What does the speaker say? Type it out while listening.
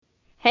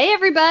Hey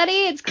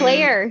everybody, it's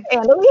Claire.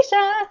 And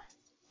Alicia.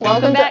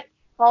 Welcome back.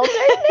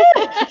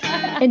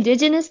 Alternative.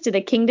 Indigenous to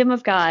the Kingdom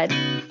of God.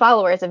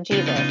 Followers of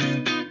Jesus.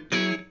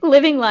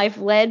 Living life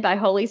led by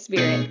Holy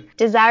Spirit.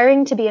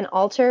 Desiring to be an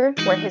altar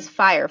where his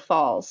fire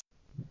falls.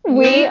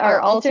 We are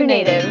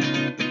Alternative.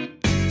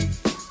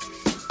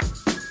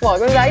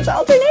 Welcome back to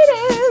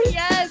Alternative.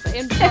 Yes,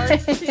 in part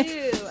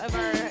 2 of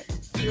our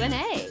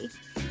Q&A.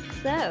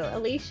 So,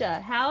 Alicia,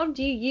 how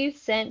do you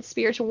sense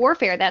spiritual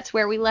warfare? That's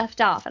where we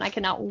left off, and I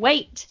cannot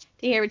wait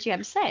to hear what you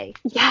have to say.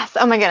 Yes.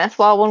 Oh my goodness.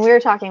 Well, when we were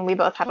talking, we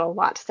both had a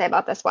lot to say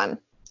about this one.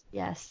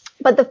 Yes.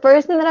 But the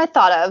first thing that I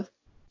thought of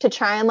to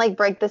try and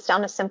break this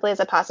down as simply as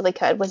I possibly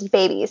could was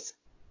babies.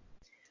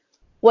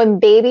 When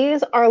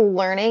babies are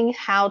learning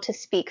how to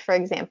speak, for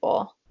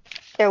example,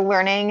 they're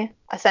learning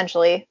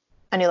essentially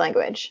a new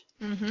language.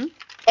 Mm-hmm.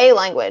 A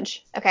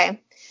language,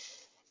 okay?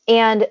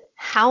 And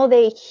how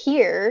they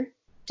hear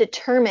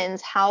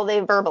determines how they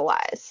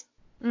verbalize.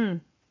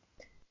 Mm.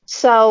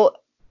 So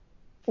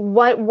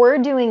what we're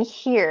doing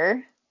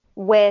here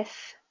with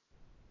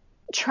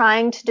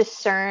trying to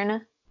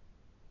discern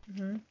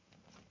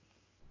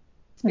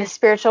the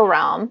spiritual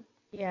realm,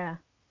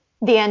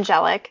 the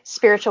angelic,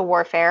 spiritual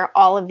warfare,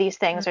 all of these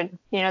things are,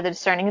 the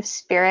discerning of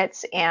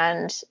spirits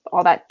and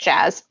all that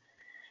jazz,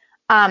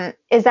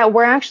 is that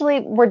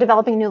we're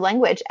developing new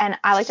language. And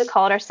I like to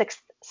call it our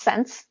sixth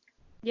sense.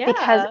 Yeah.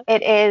 Because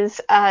it is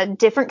a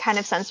different kind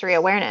of sensory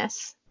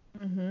awareness.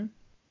 Mm-hmm.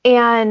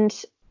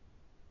 And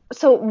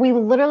so we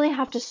literally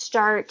have to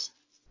start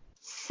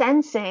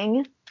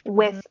sensing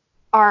with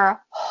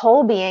our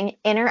whole being,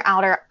 inner,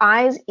 outer,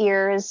 eyes,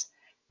 ears,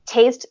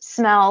 taste,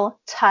 smell,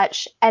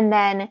 touch, and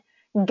then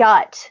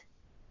gut.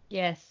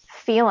 Yes.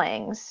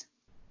 Feelings.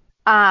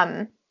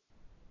 And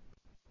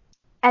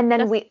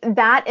then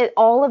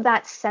all of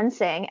that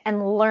sensing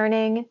and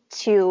learning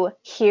to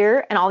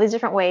hear in all these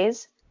different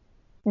ways,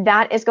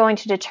 that is going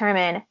to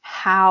determine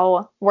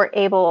how we're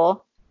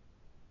able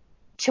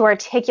to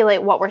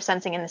articulate what we're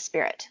sensing in the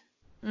spirit.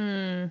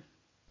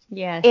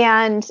 Yes.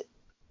 And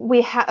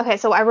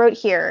so I wrote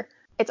here,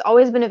 it's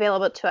always been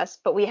available to us,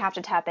 but we have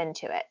to tap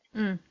into it.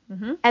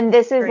 Mm-hmm. And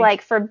this is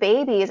for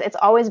babies, it's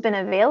always been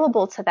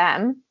available to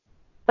them,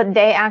 but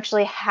they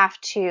actually have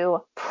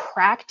to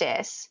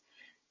practice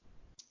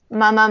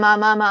mama, mama,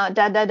 mama,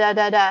 da, da, da,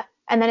 da, da.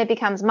 And then it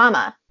becomes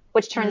mama,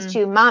 which turns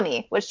to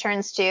mommy, which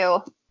turns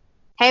to,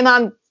 hey,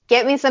 Mom,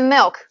 get me some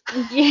milk.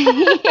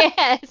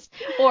 Yes.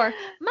 Or,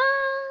 Mom.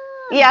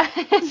 Yeah.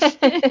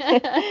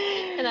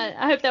 And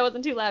I hope that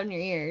wasn't too loud in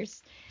your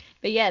ears.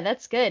 But yeah,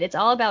 that's good. It's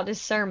all about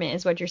discernment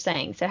is what you're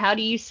saying. So how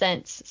do you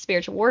sense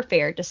spiritual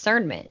warfare?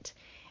 Discernment.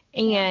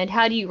 And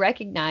how do you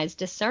recognize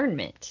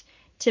discernment?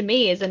 To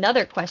me is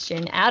another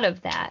question out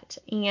of that.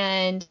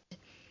 And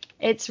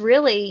it's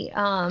really,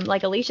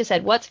 like Alicia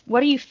said, what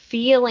are you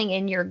feeling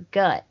in your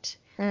gut?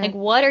 Like,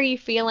 what are you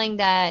feeling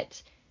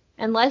that,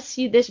 unless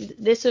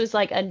this was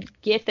like a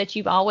gift that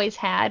you've always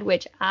had,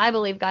 which I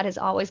believe God has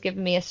always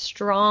given me a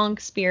strong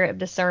spirit of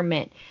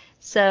discernment.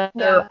 So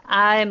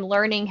I'm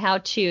learning how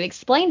to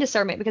explain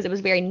discernment because it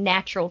was very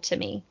natural to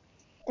me.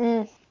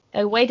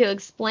 A way to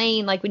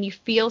explain, like when you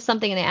feel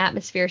something in the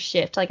atmosphere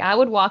shift, like I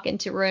would walk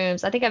into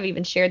rooms, I think I've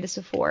even shared this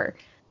before,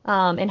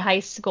 in high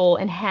school,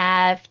 and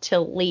have to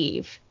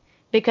leave.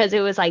 Because it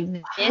was like,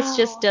 this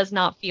just does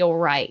not feel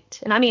right.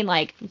 And I mean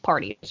like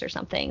parties or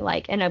something.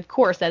 And of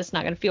course that's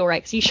not going to feel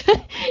right because you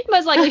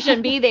most likely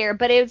shouldn't be there.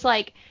 But it was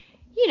like,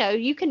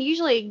 you can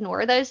usually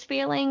ignore those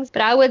feelings.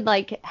 But I would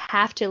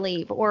have to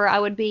leave, or I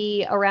would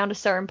be around a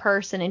certain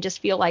person and just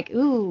feel like,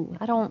 ooh,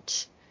 I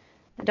don't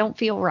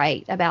feel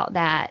right about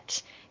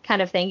that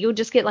kind of thing. You'll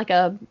just get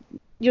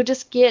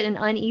an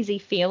uneasy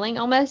feeling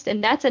almost.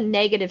 And that's a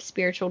negative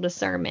spiritual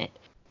discernment,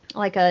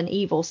 like an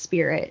evil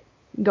spirit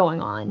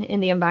going on in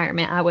the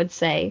environment, I would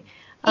say.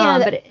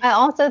 But I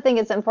also think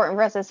it's important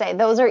for us to say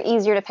those are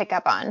easier to pick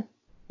up on.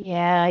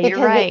 Yeah, you're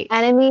right.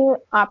 Because the enemy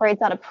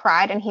operates out of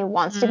pride and he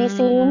wants to be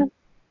seen.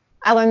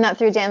 I learned that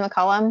through Dan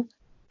McCullum.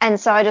 And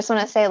so I just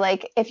want to say,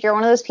 if you're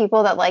one of those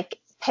people that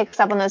picks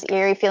up on those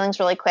eerie feelings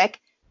really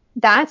quick,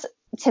 that's,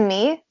 to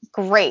me,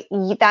 great.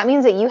 That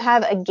means that you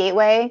have a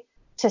gateway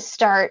to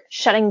start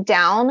shutting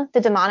down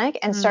the demonic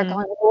and start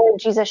going,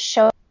 Lord Jesus,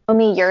 show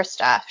me your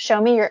stuff.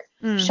 Show me the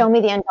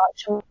angelic,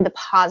 show me the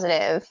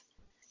positive.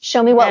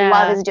 Show me what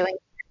love is doing,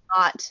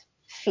 not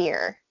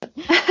fear.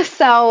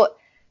 So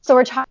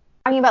we're talking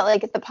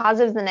about the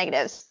positives and the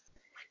negatives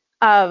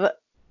of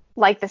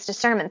this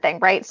discernment thing,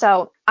 right?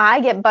 So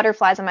I get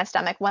butterflies in my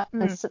stomach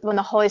when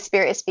the Holy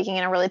Spirit is speaking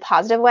in a really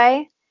positive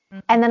way.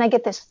 And then I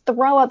get this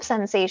throw up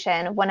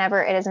sensation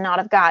whenever it is not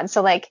of God.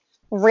 So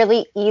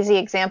really easy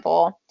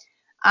example.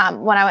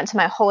 When I went to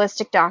my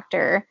holistic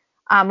doctor,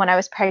 when I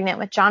was pregnant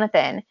with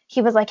Jonathan,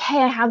 he was like, hey,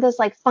 I have this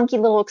funky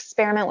little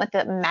experiment with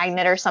a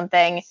magnet or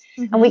something,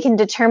 and we can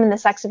determine the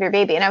sex of your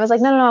baby. And I was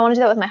like, no, I want to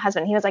do that with my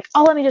husband. He was like,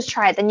 oh, let me just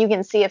try it. Then you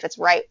can see if it's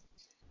right.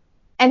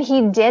 And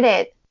he did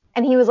it.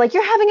 And he was like,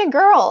 you're having a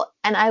girl.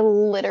 And I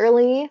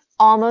literally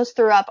almost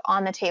threw up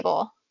on the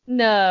table.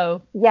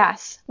 No.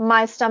 Yes.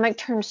 My stomach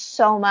turned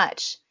so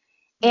much.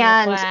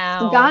 And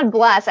wow. God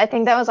bless. I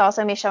think that was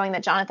also me showing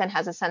that Jonathan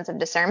has a sense of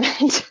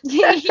discernment.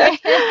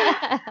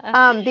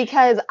 Yeah.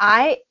 Because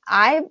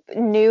I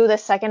knew the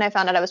second I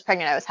found out I was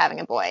pregnant, I was having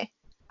a boy.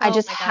 I Oh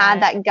just my had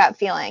God. that gut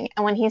feeling.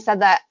 And when he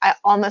said that, I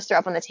almost threw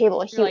up on the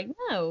table. You're like,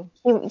 no.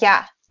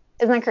 Yeah.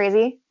 Isn't that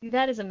crazy?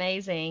 That is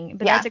amazing.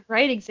 But Yeah. that's a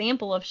great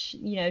example of,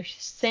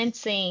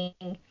 sensing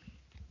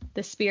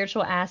the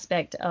spiritual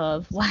aspect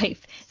of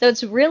life. So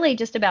it's really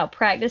just about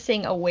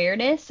practicing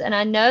awareness. And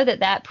I know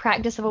that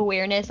practice of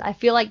awareness, I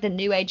feel like the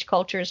New Age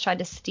culture has tried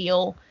to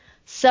steal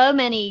so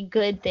many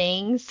good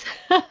things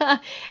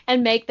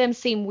and make them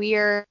seem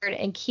weird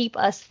and keep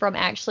us from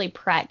actually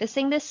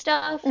practicing this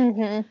stuff.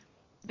 Mm-hmm.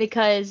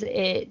 Because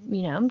it,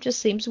 just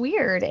seems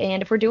weird.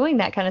 And if we're doing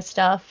that kind of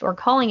stuff or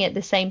calling it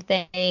the same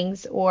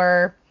things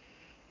or,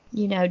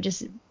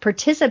 just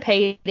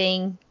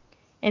participating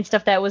in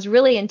stuff that was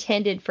really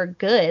intended for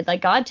good,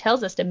 like God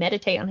tells us to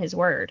meditate on his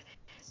word,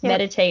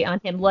 meditate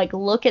on him, like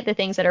look at the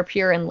things that are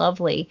pure and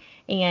lovely.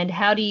 And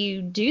how do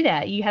you do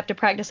that? You have to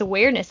practice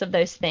awareness of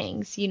those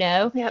things,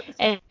 Yep.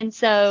 And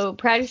so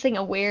practicing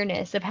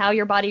awareness of how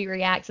your body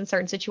reacts in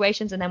certain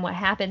situations and then what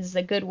happens is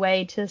a good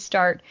way to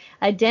start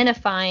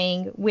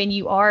identifying when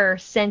you are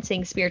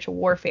sensing spiritual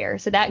warfare.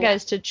 So that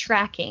goes to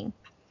tracking.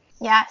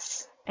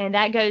 Yes. And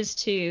that goes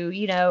to,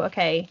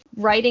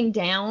 writing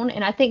down.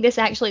 And I think this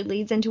actually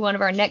leads into one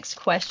of our next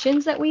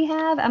questions that we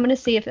have. I'm going to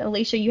see if,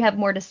 Alicia, you have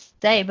more to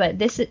say, but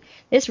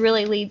this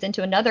really leads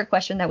into another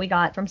question that we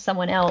got from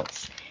someone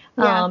else.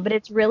 Yeah. But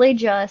it's really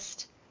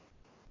just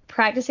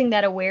practicing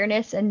that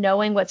awareness and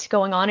knowing what's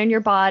going on in your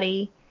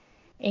body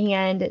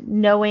and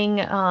knowing,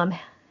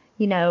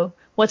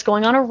 what's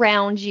going on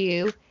around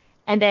you.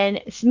 And then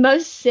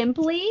most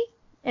simply,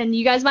 and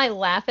you guys might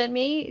laugh at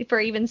me for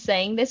even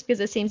saying this because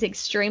it seems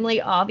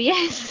extremely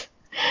obvious,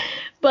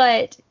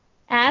 but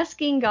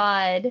asking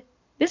God,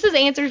 this is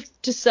answers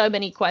to so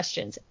many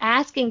questions.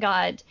 Asking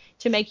God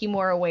to make you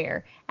more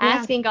aware.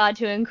 Asking God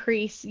to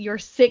increase your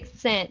sixth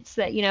sense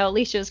that,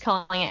 Alicia was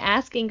calling it.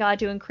 Asking God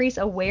to increase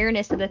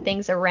awareness of the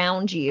things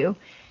around you.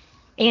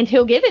 And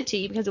he'll give it to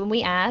you because when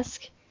we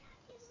ask,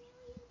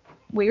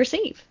 we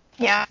receive.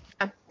 Yeah.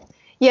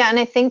 Yeah, and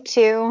I think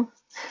too,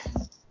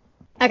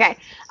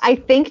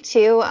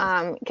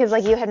 because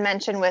like you had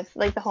mentioned with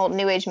like the whole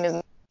New Age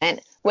movement,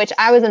 which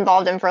I was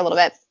involved in for a little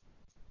bit,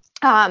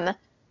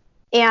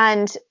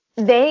 and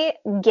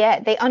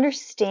they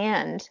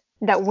understand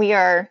that we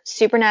are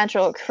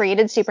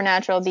created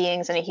supernatural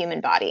beings in a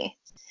human body.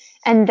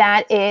 And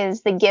that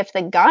is the gift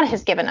that God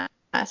has given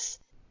us,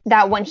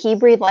 that when he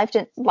breathed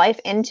life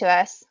into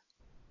us,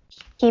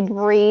 he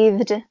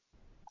breathed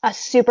a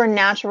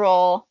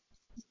supernatural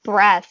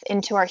breath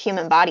into our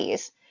human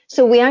bodies.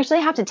 So we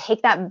actually have to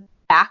take that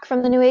back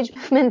from the New Age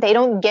movement. They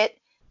don't get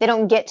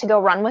to go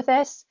run with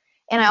this.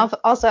 And I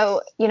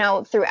also,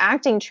 through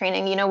acting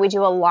training, we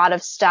do a lot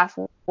of stuff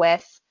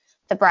with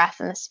the breath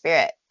and the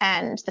spirit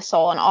and the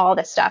soul and all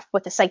this stuff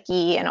with the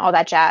psyche and all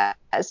that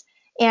jazz.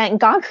 And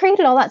God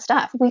created all that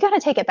stuff. We got to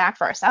take it back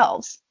for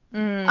ourselves.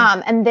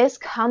 And this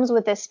comes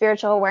with this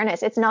spiritual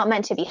awareness. It's not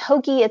meant to be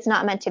hokey. It's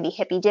not meant to be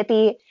hippy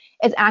dippy.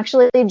 It's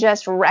actually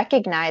just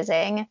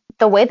recognizing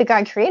the way that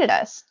God created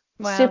us.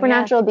 Wow,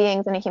 supernatural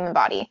beings in a human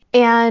body.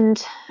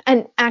 And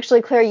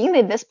actually, Claire, you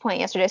made this point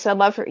yesterday, so I'd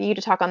love for you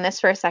to talk on this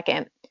for a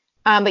second.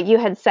 But you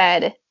had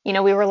said,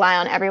 we rely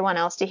on everyone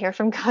else to hear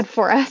from God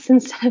for us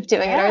instead of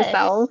doing it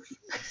ourselves.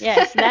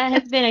 Yes, that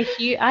has been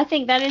I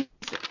think that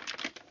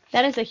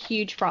is a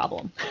huge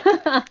problem.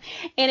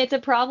 And it's a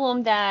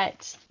problem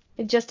that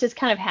just has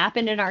kind of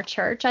happened in our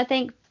church, I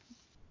think.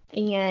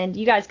 And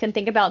you guys can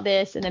think about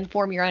this and then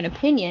form your own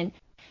opinion.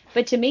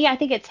 But to me, I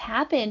think it's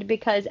happened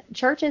because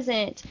church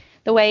isn't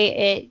the way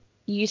it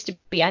used to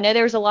be. I know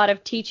there was a lot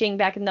of teaching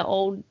back in the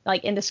old,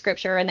 like in the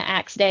scripture in the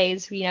Acts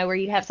days, where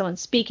you'd have someone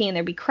speaking and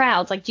there'd be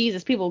crowds like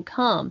Jesus, people would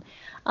come.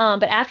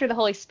 But after the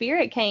Holy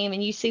Spirit came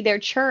and you see their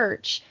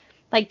church,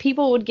 like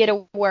people would get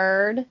a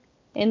word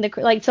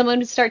like someone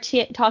would start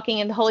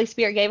talking and the Holy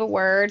Spirit gave a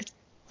word,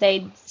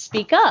 they'd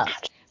speak up.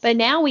 But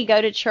now we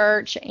go to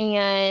church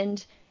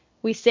and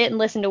we sit and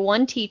listen to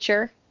one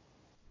teacher.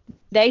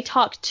 They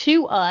talk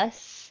to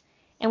us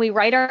and we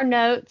write our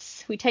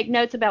notes. We take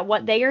notes about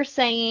what they are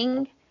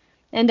saying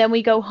and then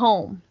we go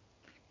home.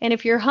 And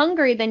if you're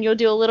hungry, then you'll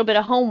do a little bit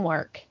of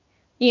homework,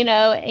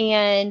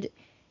 and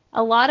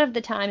a lot of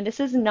the time, this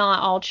is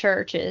not all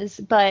churches,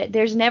 but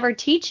there's never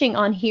teaching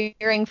on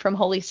hearing from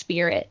Holy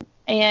Spirit.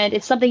 And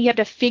it's something you have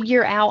to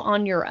figure out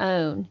on your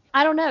own.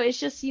 I don't know. It's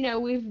just,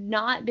 we've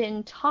not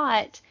been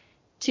taught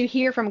to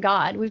hear from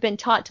God. We've been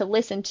taught to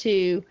listen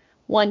to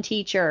one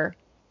teacher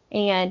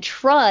and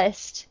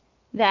trust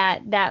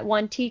that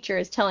one teacher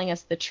is telling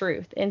us the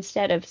truth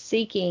instead of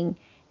seeking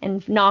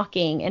and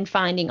knocking and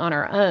finding on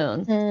our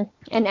own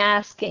and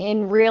asking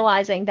and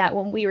realizing that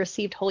when we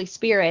received Holy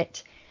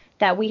Spirit,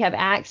 that we have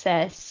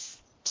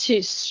access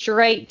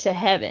straight to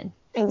heaven.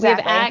 Exactly. We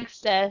have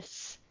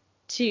access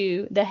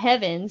to the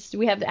heavens.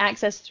 We have the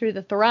access through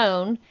the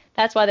throne.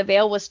 That's why the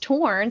veil was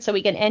torn, so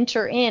we can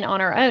enter in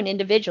on our own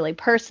individually,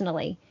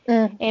 personally.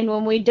 And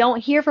when we don't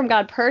hear from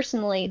God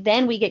personally,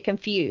 then we get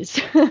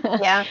confused.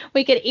 Yeah.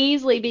 We could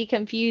easily be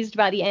confused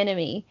by the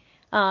enemy,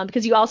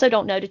 because you also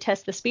don't know to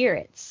test the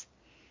spirits.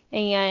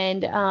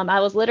 And I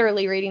was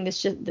literally reading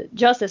this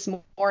just this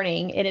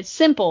morning, and it's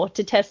simple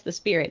to test the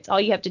spirits.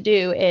 All you have to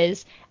do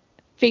is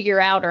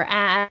figure out or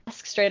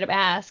straight up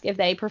ask if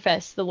they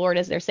profess the Lord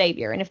as their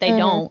Savior. And if they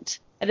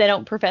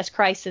don't profess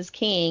Christ as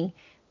King,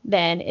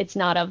 then it's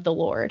not of the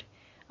Lord.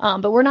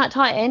 But we're not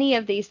taught any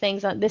of these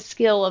things on this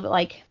skill of,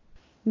 like,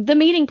 the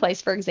meeting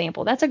place, for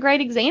example. That's a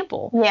great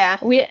example. Yeah.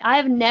 I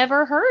have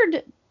never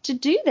heard to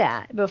do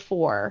that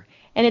before.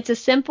 And it's a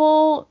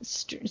simple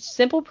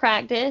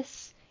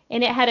practice,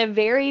 and it had a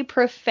very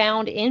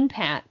profound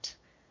impact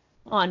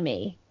on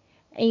me.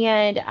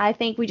 And I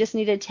think we just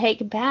need to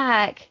take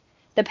back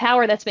the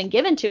power that's been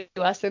given to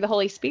us through the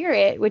Holy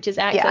Spirit, which is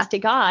access to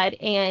God,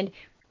 and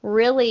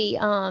really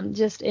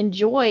just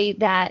enjoy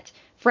that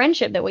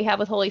friendship that we have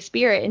with Holy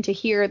Spirit, and to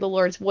hear the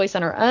Lord's voice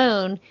on our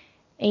own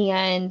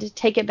and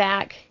take it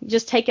back.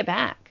 Just take it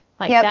back.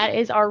 Like, that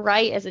is our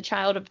right as a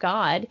child of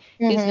God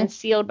who's been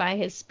sealed by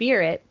His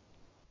Spirit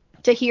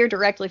to hear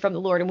directly from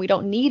the Lord, and we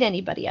don't need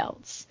anybody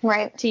else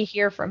to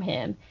hear from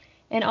Him.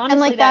 And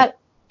honestly, and like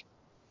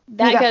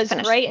that goes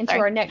right into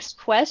our next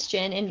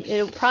question, and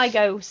it'll probably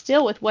go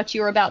still with what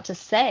you were about to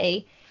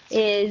say,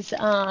 is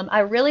I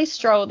really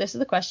struggle, this is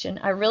the question,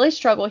 I really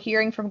struggle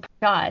hearing from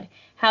God.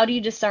 How do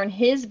you discern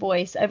His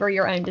voice over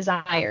your own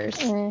desires?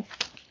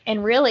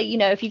 And really, you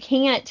know, if you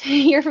can't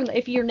hear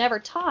if you're never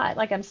taught,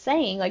 like I'm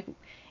saying, like,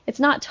 it's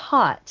not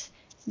taught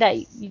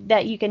that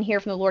you can hear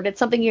from the Lord. It's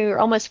something you're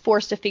almost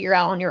forced to figure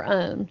out on your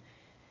own.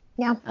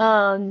 Yeah.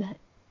 And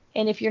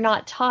if you're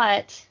not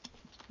taught,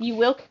 you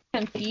will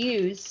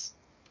confuse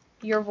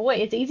your voice.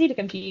 It's easy to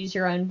confuse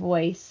your own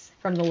voice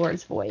from the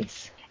Lord's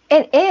voice.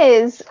 It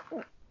is,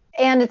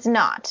 and it's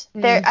not.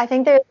 I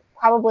think there's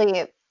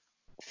probably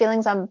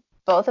feelings on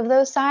both of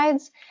those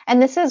sides.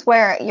 And this is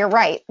where you're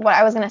right. What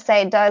I was going to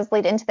say does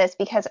lead into this,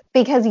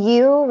 because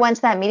you went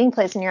to that meeting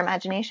place in your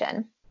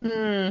imagination.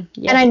 Yes,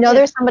 and I know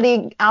there's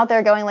somebody out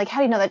there going, like, how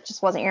do you know that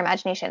just wasn't your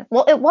imagination?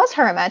 Well, it was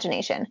her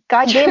imagination.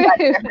 God gave that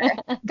to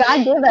her.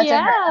 God gave that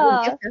to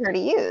her. He gave for her to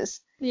use.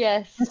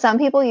 Yes. And some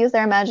people use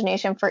their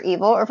imagination for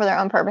evil or for their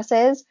own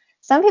purposes.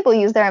 Some people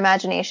use their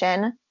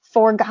imagination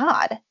for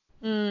God.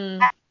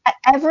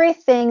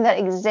 Everything that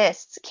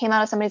exists came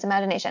out of somebody's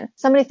imagination.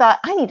 Somebody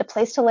thought, I need a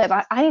place to live.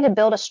 I need to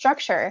build a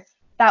structure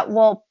that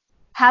will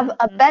have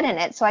a bed in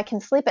it so I can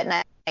sleep at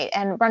night,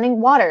 and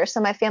running water so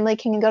my family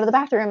can go to the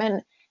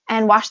bathroom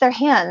and wash their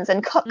hands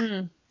and cook.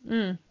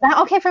 That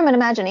all came from an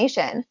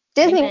imagination.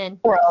 Disney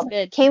World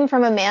came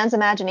from a man's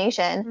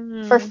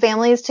imagination for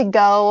families to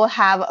go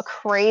have a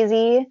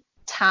crazy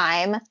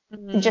time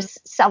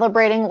just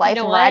celebrating life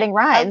and riding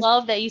rides. I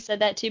love that you said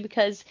that too,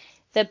 because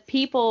the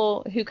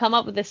people who come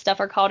up with this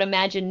stuff are called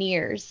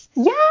Imagineers.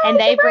 Yeah. And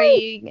they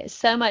bring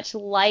so much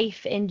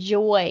life and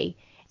joy.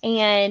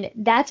 And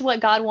that's what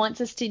God wants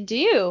us to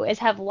do, is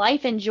have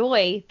life and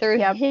joy through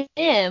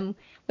Him,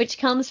 which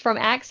comes from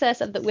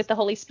access with the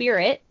Holy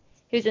Spirit,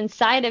 who's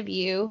inside of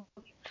you,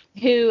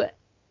 who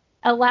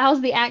allows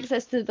the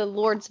access to the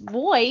Lord's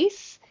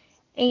voice.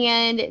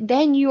 And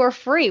then you are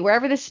free.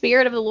 Wherever the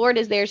Spirit of the Lord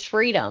is, there's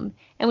freedom.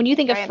 And when you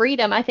think of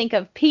freedom, I think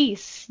of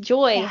peace,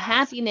 joy,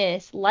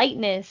 happiness,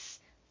 lightness,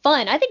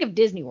 fun. I think of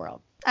Disney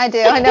World. I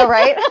do. I know,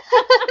 right?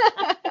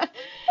 I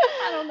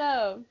don't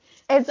know.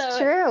 It's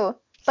true.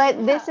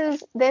 But this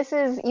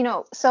is, you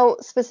know, so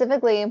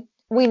specifically,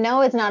 we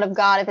know it's not of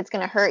God if it's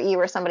going to hurt you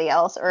or somebody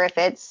else, or if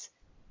it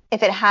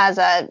has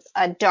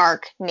a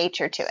dark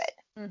nature to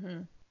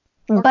it.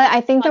 But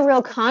I think the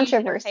real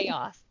controversy,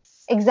 chaos.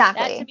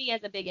 Exactly. That to me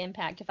has a big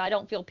impact. If I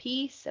don't feel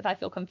peace, if I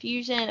feel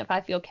confusion, if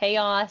I feel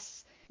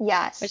chaos.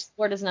 Yes. Which the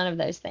Lord does none of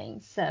those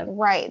things. So.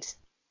 Right.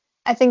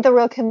 I think the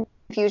real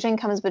confusion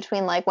comes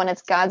between, like, when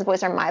it's God's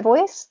voice or my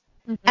voice.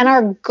 And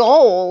our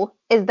goal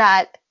is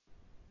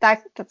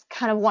that's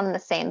kind of one and the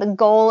same. The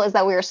goal is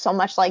that we are so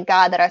much like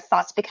God that our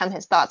thoughts become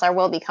His thoughts. Our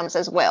will becomes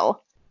His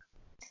will.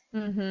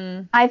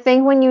 I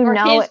think when you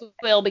know His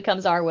will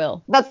becomes our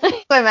will. That's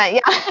what I meant.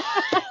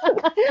 Yeah.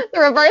 The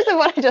reverse of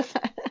what I just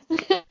said.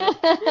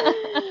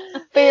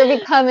 But you're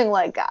becoming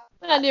like God.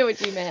 I knew what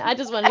you meant. I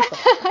just wanted to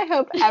say. I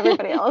hope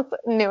everybody else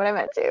knew what I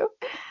meant too.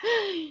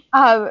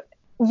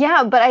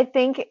 Yeah, but I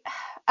think,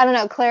 I don't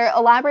know, Claire,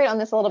 elaborate on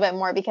this a little bit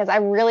more, because I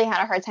really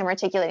had a hard time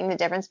articulating the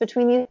difference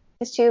between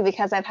these two,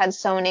 because I've had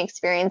so many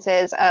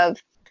experiences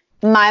of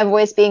my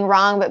voice being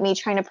wrong, but me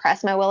trying to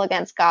press my will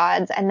against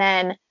God's, and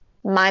then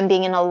mine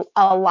being in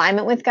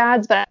alignment with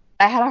God's, but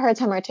I had a hard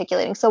time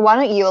articulating. So why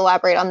don't you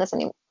elaborate on this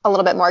a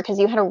little bit more, because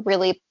you had a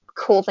really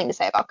cool thing to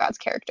say about God's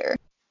character.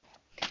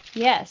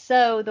 Yeah,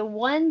 so the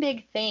one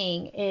big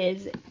thing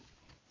is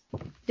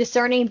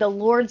discerning the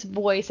Lord's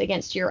voice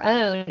against your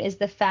own is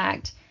the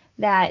fact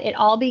that it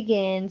all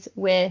begins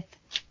with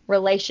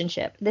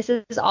relationship. This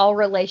is all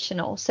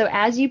relational. So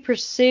as you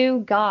pursue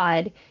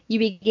God, you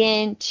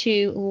begin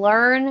to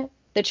learn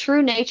the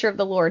true nature of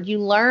the Lord. You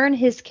learn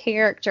his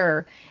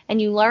character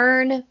and you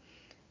learn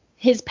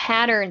his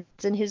patterns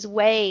and his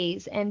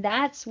ways. And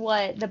that's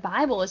what the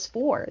Bible is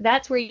for.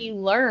 That's where you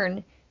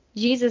learn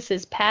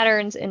Jesus's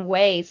patterns and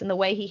ways and the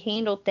way he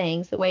handled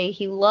things, the way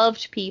he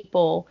loved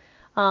people,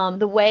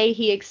 the way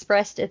he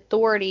expressed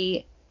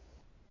authority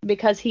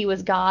because he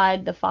was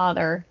God the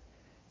Father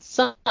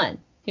Son.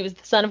 He was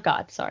the Son of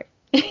God, sorry.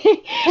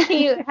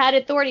 He had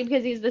authority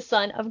because he's the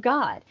Son of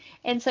God.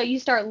 And so you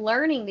start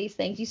learning these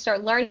things. You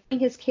start learning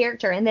his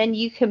character, and then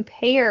you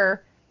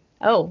compare,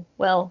 oh,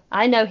 well,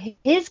 I know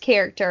his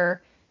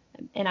character,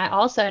 and I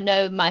also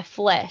know my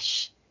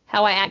flesh,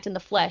 how I act in the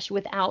flesh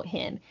without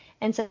him.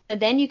 And so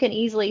then you can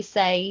easily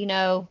say, you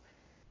know,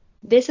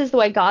 this is the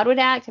way God would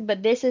act,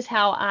 but this is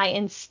how I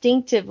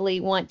instinctively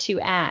want to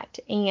act.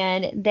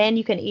 And then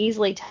you can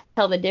easily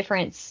tell the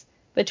difference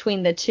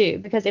between the two,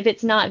 because if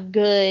it's not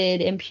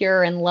good and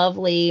pure and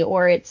lovely,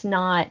 or it's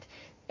not,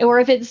 or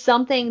if it's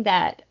something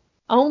that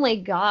only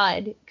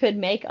God could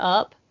make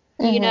up,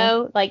 you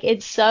know, like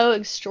it's so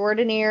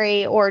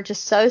extraordinary or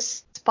just so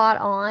spot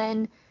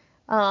on,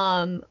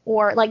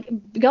 or like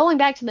going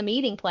back to the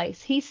meeting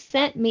place, he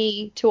sent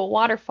me to a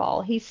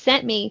waterfall. He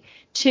sent me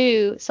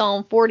to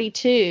Psalm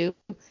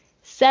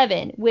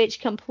 42:7,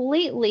 which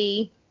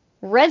completely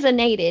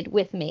resonated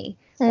with me.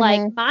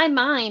 Like my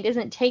mind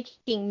isn't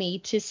taking me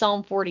to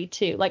Psalm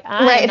 42. Like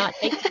I am not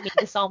taking me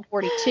to Psalm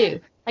 42.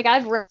 Like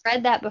I've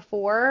read that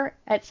before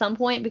at some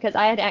point because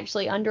I had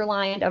actually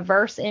underlined a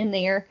verse in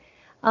there.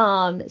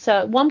 So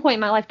at one point in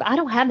my life, but I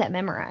don't have that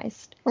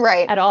memorized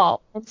at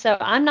all. And so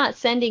I'm not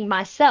sending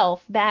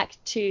myself back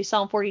to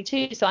Psalm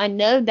 42. So I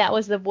know that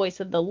was the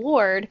voice of the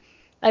Lord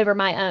over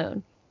my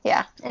own.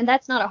 Yeah. And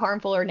that's not a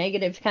harmful or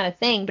negative kind of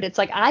thing, but it's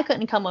like I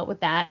couldn't come up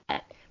with that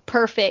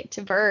perfect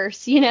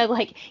verse, you know,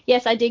 like,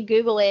 yes, I did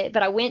Google it,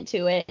 but I went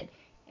to it.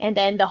 And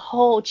then the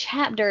whole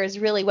chapter is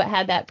really what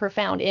had that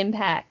profound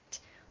impact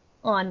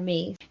on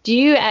me. Do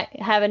you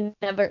have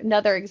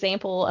another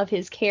example of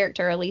his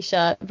character,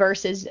 Alicia,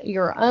 versus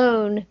your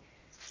own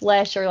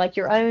flesh or like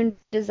your own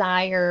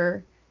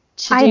desire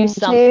to do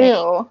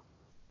something?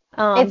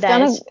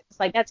 That's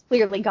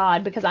clearly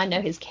God because I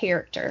know his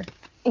character.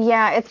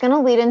 Yeah, it's going to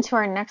lead into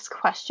our next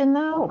question,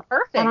 though. Oh,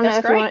 perfect. I don't know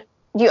if great.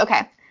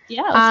 Okay.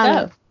 Yeah,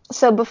 let's go.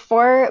 So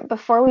before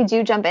we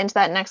do jump into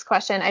that next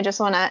question, I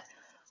just want to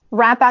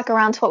wrap back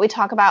around to what we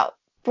talked about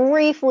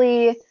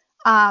briefly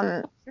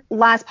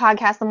last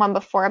podcast, the one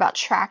before, about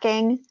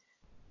tracking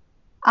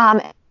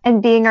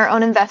and being our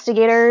own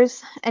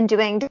investigators and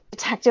doing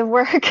detective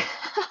work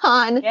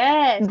on we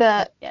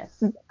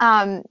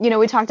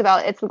talked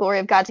about it's the glory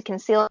of God to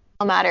conceal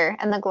a matter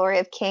and the glory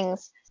of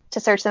kings to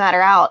search the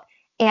matter out.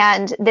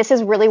 And this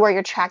is really where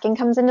your tracking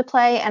comes into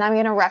play. And I'm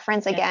going to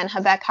reference again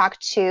Habakkuk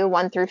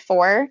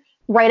 2:1-4.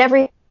 Write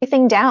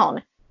everything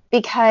down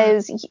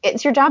because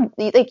it's your job.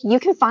 Like you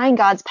can find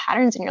God's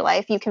patterns in your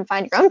life. You can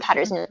find your own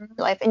patterns in your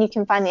life, and you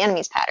can find the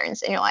enemy's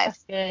patterns in your life.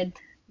 That's good.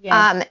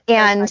 Yeah.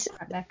 And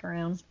back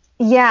around.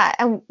 Yeah.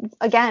 And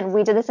again,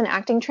 we did this in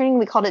acting training.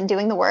 We called it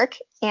doing the work.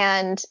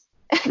 And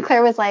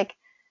Claire was like,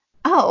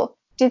 "Oh,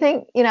 do you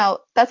think,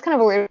 that's kind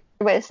of a weird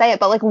way to say it,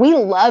 but like we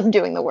love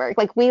doing the work.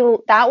 Like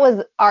that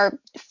was our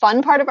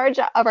fun part of our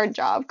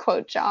job,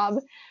 quote job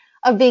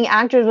of being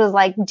actors, was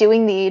like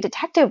doing the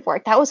detective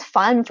work. That was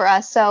fun for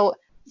us. So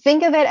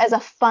think of it as a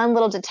fun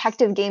little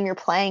detective game you're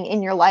playing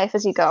in your life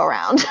as you go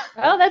around.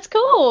 Oh, that's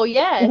cool.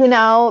 Yes.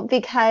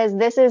 Because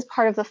this is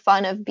part of the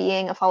fun of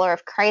being a follower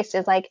of Christ,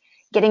 is like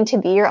getting to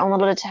be your own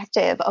little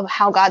detective of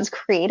how God's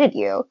created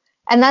you.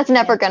 And that's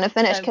never going to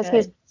finish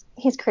because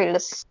he's created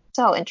us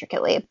so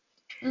intricately.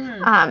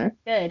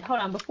 Good. Hold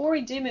on. Before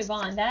we do move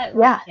on, that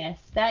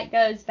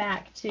goes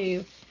back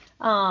to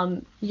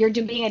you're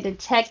being a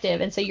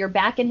detective, and so you're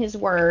back in his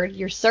word,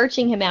 you're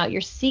searching him out,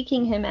 you're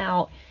seeking him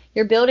out,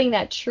 you're building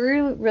that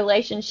true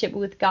relationship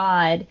with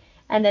God,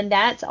 and then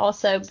that's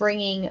also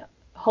bringing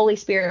Holy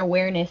Spirit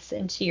awareness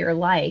into your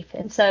life.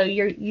 And so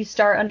you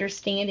start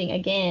understanding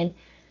again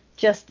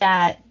just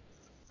that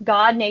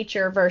God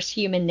nature versus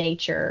human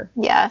nature.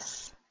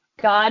 Yes.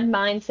 God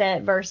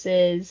mindset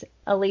versus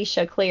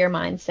Alicia Clear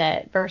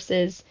mindset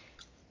versus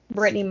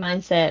Brittany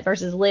mindset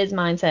versus Liz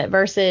mindset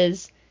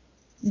versus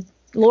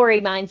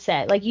Lori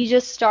mindset. Like you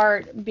just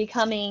start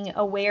becoming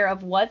aware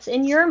of what's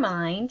in your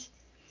mind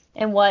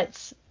and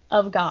what's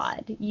of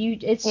God.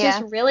 It's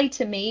just really,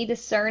 to me,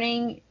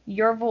 discerning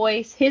your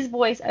voice, his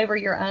voice over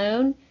your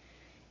own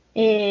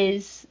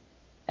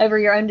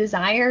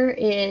desire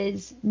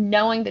is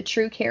knowing the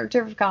true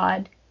character of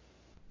God,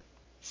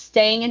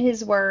 staying in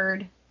his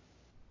word,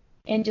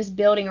 and just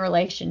building a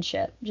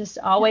relationship, just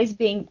always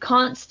being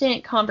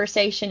constant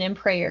conversation and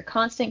prayer,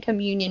 constant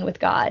communion with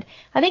God.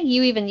 I think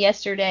you even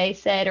yesterday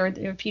said, or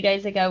a few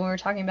days ago when we were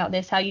talking about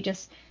this, how you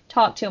just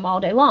talk to him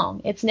all day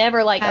long. It's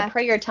never like a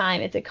prayer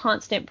time. It's a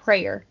constant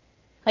prayer.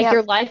 Like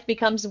your life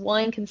becomes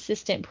one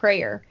consistent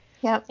prayer.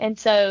 Yep. And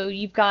so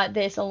you've got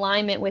this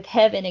alignment with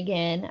heaven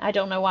again. I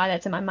don't know why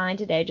that's in my mind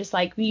today. Just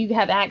like you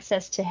have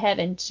access to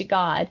heaven, to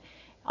God.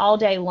 all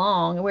day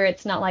long, where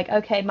it's not like,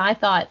 okay,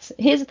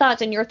 his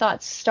thoughts and your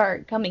thoughts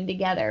start coming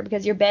together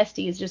because your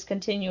bestie is just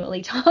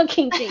continually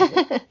talking to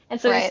you. And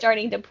so he's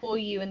starting to pull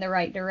you in the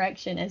right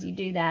direction as you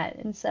do that.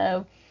 And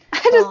so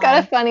I just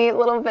got a funny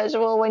little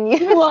visual when you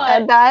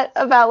said that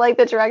about like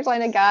the direct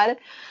line of God.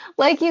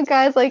 Like you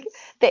guys, like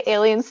the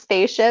alien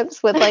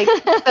spaceships with like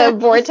the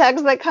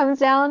vortex that comes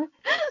down.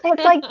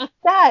 It's like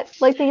that.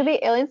 Like think of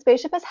the alien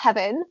spaceship as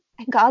heaven,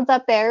 and God's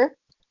up there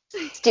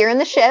steering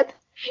the ship.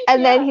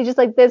 And then he just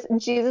like this,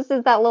 Jesus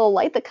is that little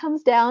light that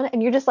comes down,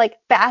 and you're just like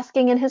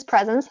basking in his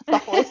presence, the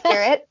Holy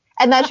Spirit.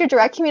 And that's your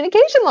direct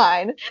communication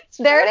line.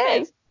 There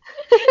it is.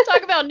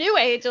 Talk about New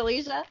Age,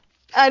 Alicia.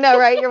 I know,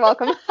 right? You're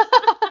welcome.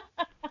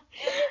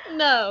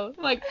 No,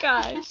 my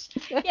gosh.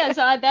 Yeah,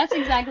 so that's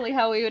exactly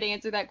how we would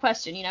answer that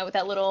question, with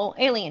that little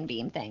alien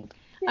beam thing.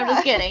 Yeah. I'm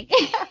just kidding.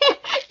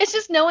 It's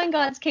just knowing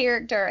God's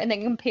character and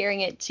then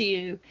comparing it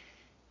to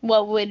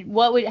comparing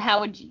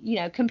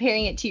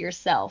it to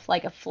yourself,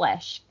 like a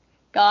flesh.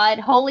 God,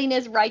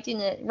 holiness,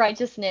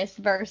 righteousness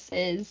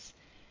versus,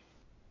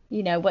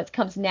 what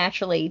comes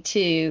naturally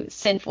to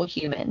sinful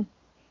human.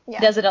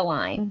 Yeah. Does it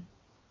align?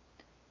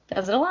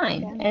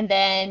 Yeah. And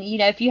then,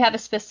 if you have a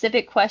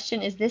specific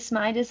question, is this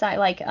my desire?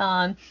 Like,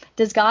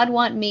 does God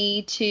want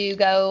me to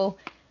go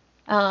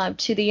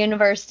to the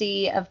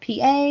University of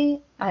PA?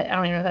 I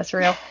don't even know if that's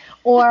real.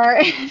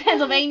 Or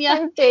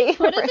Pennsylvania State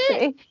What University.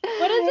 Is it?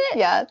 What is it?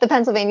 Yeah, the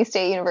Pennsylvania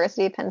State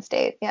University, Penn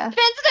State. Yeah. Penn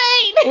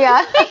State.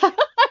 Yeah.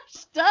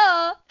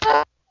 Duh.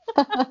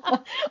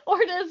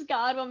 Or does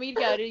God want me to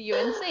go to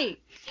UNC?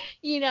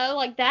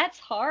 Like that's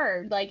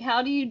hard. Like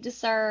how do you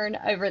discern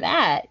over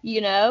that?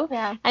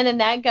 Yeah. And then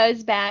that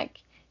goes back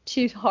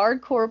to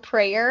hardcore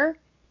prayer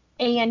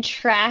and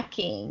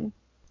tracking.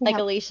 Like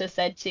Alicia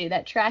said too,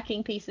 that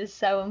tracking piece is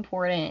so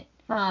important.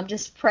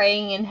 Just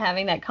praying and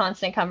having that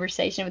constant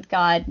conversation with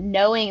God,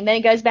 knowing. Then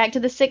it goes back to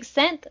the sixth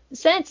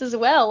sense as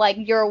well,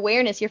 like your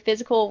awareness, your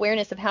physical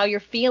awareness of how you're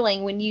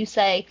feeling when you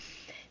say.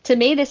 To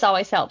me, this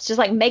always helps. Just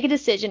like make a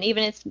decision,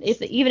 even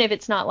if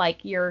it's not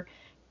like you're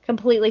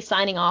completely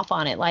signing off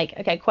on it. Like,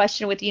 okay,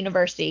 question with the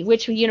university.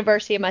 Which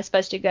university am I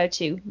supposed to go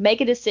to? Make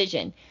a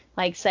decision.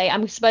 Like, say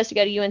I'm supposed to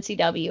go to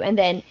UNCW, and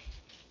then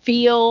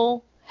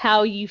feel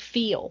how you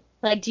feel.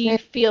 Like, do you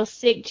feel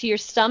sick to your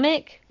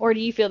stomach, or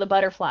do you feel the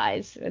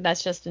butterflies?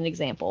 That's just an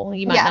example.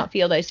 You might not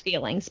feel those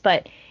feelings,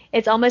 but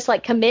it's almost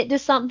like commit to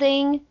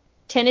something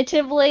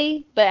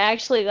tentatively, but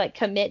actually like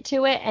commit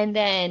to it, and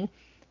then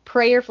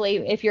prayerfully,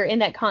 if you're in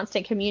that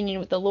constant communion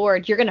with the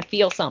Lord, you're going to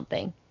feel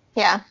something.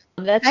 Yeah.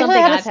 That's something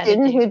I've had a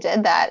student who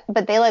did that,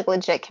 but they like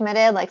legit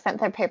committed, like sent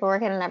their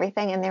paperwork in and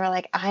everything, and they were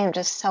like, I am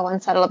just so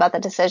unsettled about the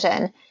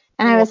decision.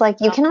 And I was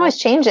like, you can always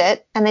change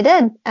it. And they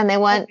did. And they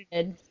went,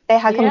 they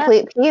had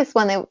complete peace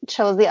when they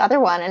chose the other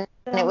one. And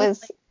it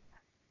was,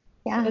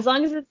 As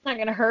long as it's not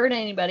going to hurt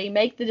anybody,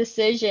 make the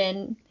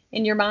decision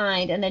in your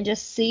mind and then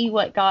just see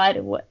what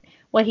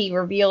he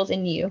reveals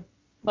in you.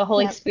 The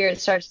Holy Spirit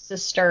starts to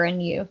stir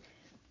in you.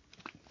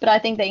 But I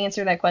think the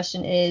answer to that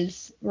question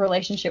is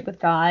relationship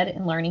with God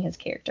and learning his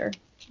character.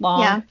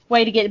 Long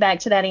way to get back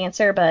to that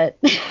answer, but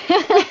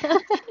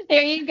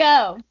there you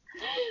go.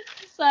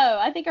 So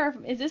I think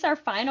is this our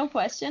final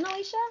question,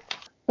 Alicia?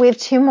 We have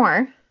two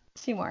more.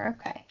 Two more,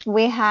 okay.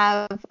 We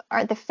have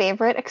the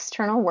favorite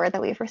external word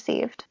that we've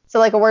received. So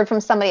like a word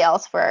from somebody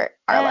else for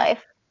our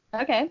life.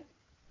 Okay.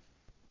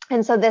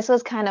 And so this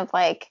was kind of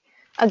like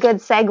a good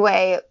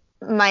segue,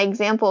 my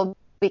example,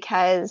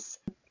 because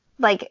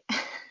like...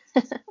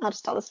 I'll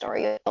just tell the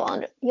story.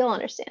 You'll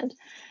understand.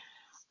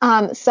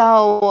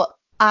 So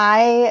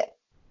I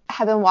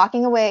have been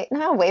walking away,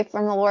 not away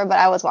from the Lord, but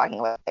I was walking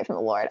away from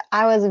the Lord.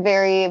 I was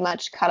very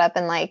much caught up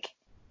in like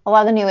a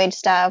lot of the New Age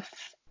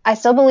stuff. I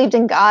still believed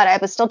in God. I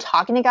was still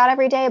talking to God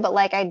every day, but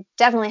like I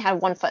definitely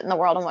had one foot in the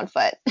world and one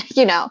foot,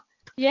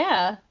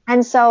 Yeah.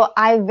 And so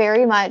I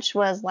very much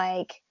was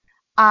like,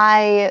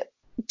 I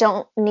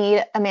don't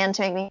need a man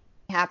to make me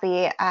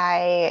happy.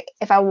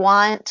 If I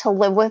want to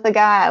live with a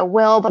guy, I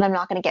will, but I'm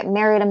not going to get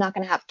married. I'm not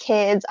going to have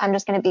kids. I'm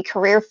just going to be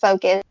career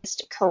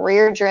focused,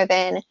 career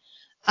driven.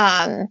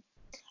 And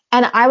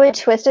I would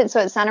twist it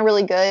so it sounded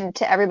really good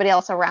to everybody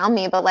else around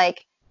me. But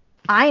like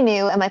I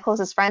knew, and my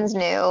closest friends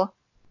knew,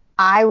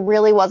 I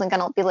really wasn't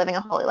going to be living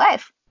a holy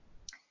life.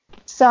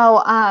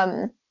 So,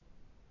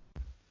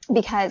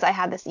 because I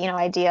had this,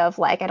 idea of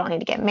like, I don't need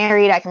to get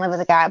married. I can live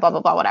with a guy, blah,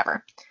 blah, blah,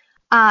 whatever.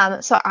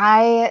 So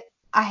I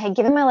had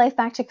given my life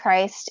back to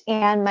Christ,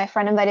 and my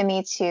friend invited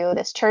me to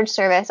this church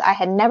service. I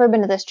had never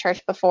been to this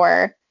church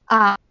before.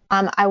 I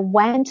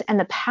went, and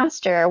the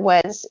pastor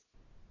was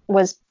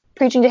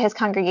preaching to his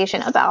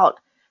congregation about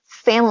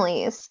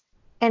families.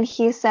 And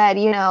he said,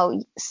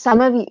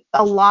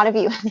 a lot of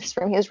you in this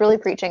room, he was really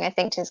preaching, I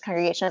think, to his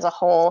congregation as a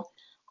whole,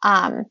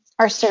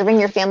 are serving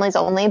your families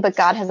only, but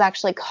God has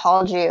actually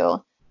called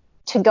you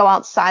to go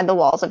outside the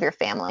walls of your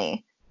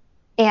family.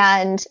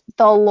 And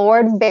the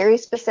Lord very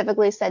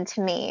specifically said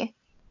to me,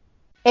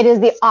 it is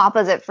the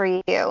opposite for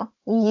you.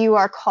 You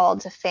are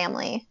called to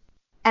family.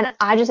 And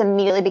I just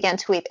immediately began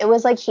to weep. It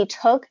was like he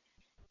took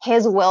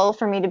his will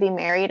for me to be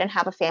married and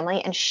have a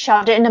family and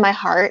shoved it into my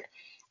heart.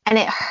 And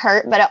it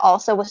hurt, but it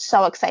also was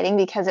so exciting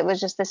because it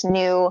was just this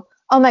new,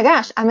 oh my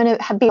gosh, I'm going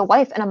to be a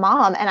wife and a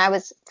mom. And I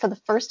was, for the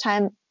first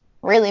time,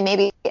 really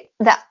maybe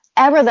that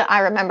I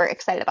remember,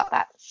 excited about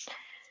that.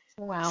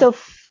 Wow. So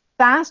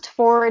fast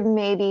forward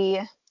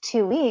maybe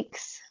 2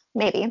 weeks,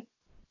 maybe.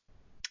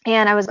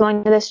 And I was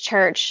going to this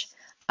church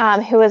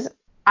who was,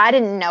 I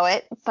didn't know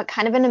it, but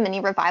kind of in a mini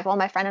revival.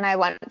 My friend and I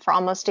went for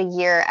almost a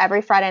year,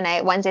 every Friday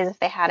night, Wednesdays if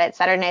they had it,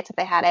 Saturday nights if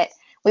they had it.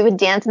 We would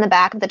dance in the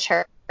back of the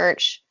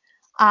church.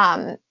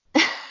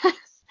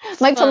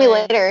 Mike told me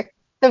later,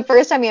 the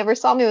first time he ever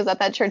saw me was at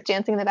that church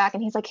dancing in the back,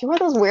 and he's like, who are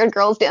those weird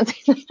girls dancing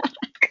in the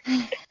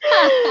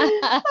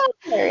back?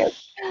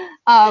 Hilarious.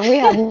 We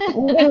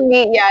didn't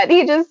meet yet.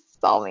 He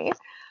just saw me.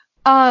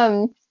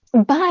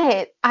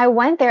 But I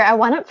went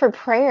up for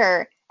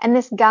prayer, and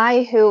this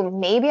guy who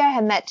maybe I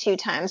had met 2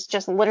 times,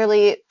 just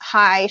literally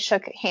hi,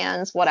 shook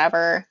hands,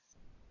 whatever.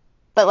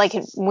 But like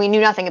we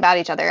knew nothing about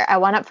each other. I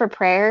went up for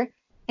prayer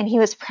and he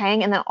was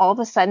praying, and then all of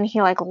a sudden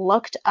he like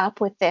looked up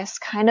with this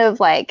kind of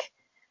like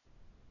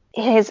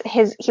he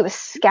was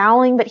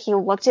scowling, but he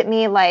looked at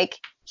me like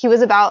he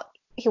was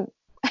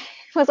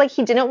like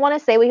he didn't want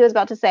to say what he was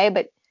about to say,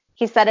 but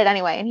he said it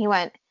anyway, and he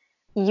went,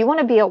 "You want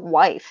to be a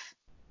wife?"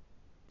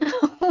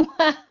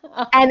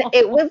 And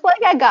it was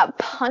like I got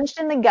punched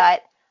in the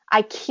gut.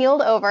 I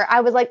keeled over.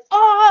 I was like,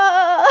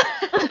 oh!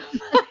 Oh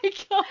my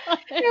God.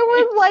 It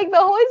was like the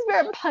Holy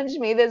Spirit punched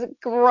me. This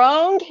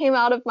groan came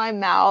out of my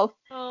mouth.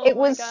 Oh it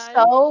was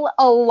so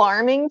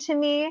alarming to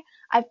me.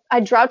 I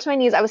dropped to my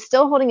knees. I was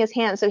still holding his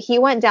hand, so he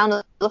went down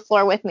to the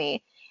floor with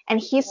me, and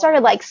he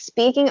started like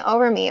speaking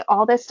over me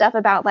all this stuff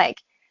about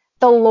like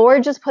the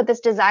Lord just put this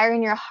desire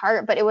in your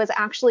heart, but it was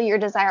actually your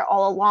desire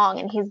all along,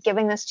 and he's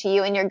giving this to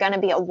you, and you're going to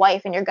be a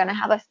wife, and you're going to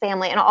have a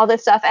family, and all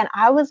this stuff. And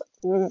I was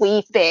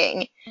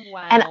weeping.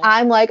 Wow. And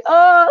I'm like,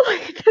 oh,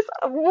 like this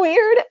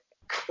weird,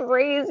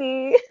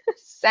 crazy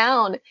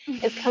sound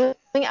is coming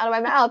out of my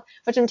mouth,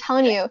 which I'm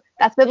telling you,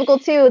 that's biblical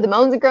too. The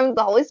moans and groans of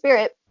the Holy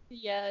Spirit.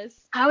 Yes.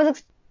 I was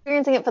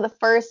experiencing it for the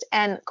first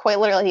and quite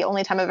literally the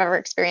only time I've ever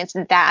experienced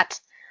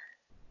that.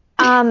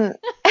 And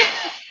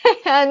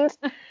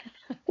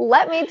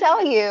let me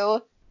tell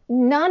you,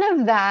 none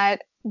of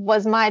that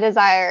was my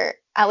desire.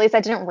 At least I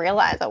didn't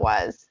realize it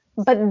was.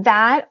 But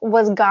that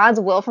was God's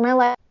will for my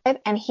life,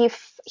 and he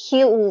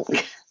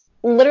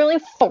literally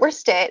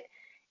forced it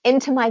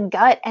into my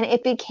gut, and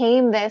it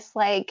became this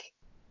like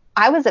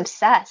I was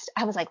obsessed.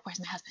 I was like, "Where's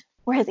my husband?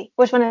 Where is he?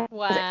 Which one is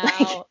wow. it?"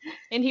 Like,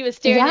 and he was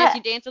staring at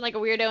you, dancing like a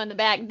weirdo in the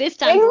back. This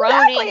time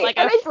exactly. groaning like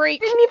and a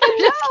freak. Didn't even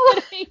know.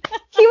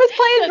 He was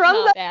playing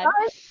drums up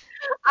front.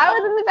 I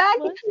was in the back,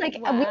 like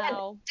we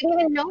didn't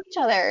even know each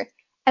other,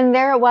 and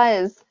there it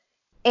was.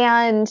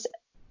 And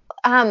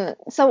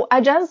so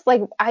I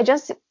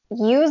just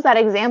use that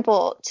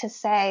example to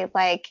say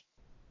like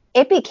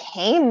it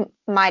became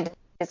my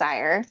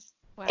desire.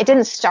 Wow. It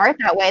didn't start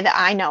that way that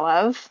I know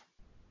of.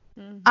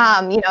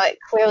 Mm-hmm. It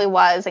clearly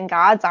was in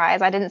God's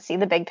eyes. I didn't see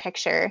the big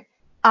picture.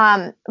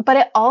 But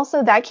it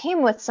also, that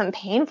came with some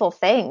painful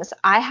things.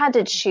 I had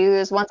to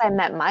choose, once I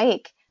met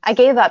Mike, I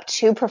gave up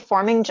 2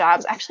 performing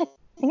jobs. Actually,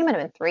 I think it might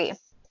have been 3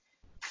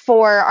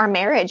 for our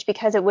marriage,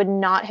 because it would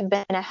not have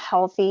been a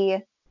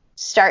healthy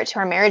start to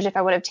our marriage if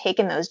I would have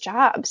taken those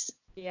jobs.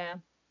 Yeah.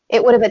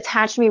 It would have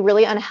attached me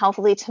really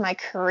unhealthily to my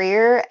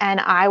career, and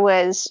I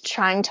was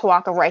trying to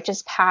walk a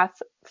righteous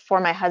path for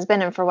my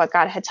husband and for what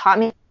God had taught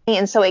me.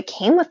 And so it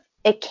came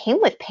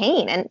with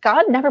pain, and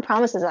God never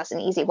promises us an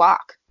easy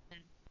walk.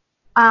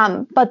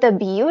 But the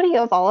beauty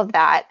of all of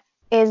that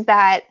is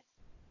that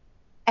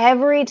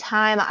every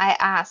time I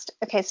asked,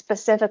 okay,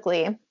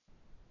 specifically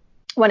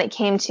when it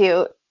came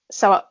to,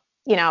 so,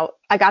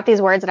 I got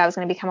these words that I was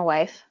going to become a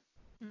wife.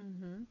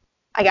 Mm-hmm.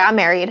 I got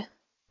married.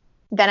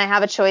 Then I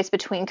have a choice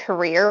between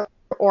career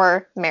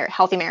or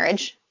healthy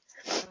marriage.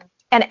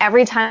 And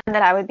every time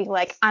that I would be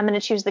like, I'm going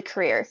to choose the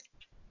career,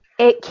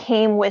 it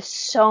came with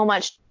so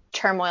much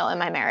turmoil in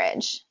my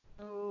marriage.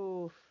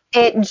 Ooh.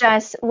 It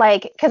just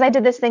because I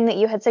did this thing that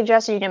you had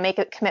suggested, make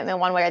a commitment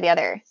one way or the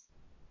other.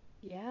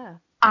 Yeah.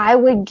 I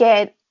would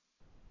get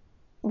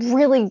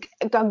really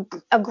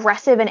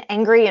aggressive and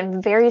angry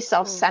and very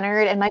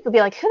self-centered. And Mike would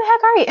be like, who the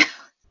heck are you?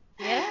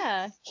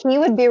 Yeah. He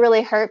would be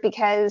really hurt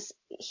because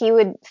he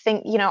would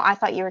think, I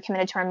thought you were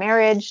committed to our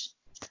marriage.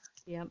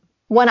 Yep.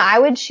 When I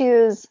would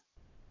choose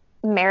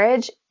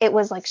marriage, it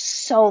was like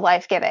so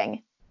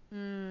life-giving.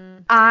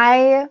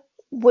 I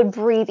would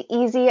breathe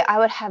easy. I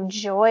would have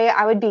joy.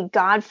 I would be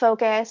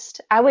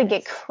God-focused. I would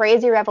get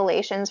crazy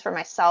revelations for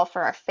myself,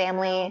 for our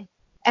family.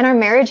 And our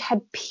marriage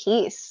had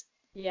peace.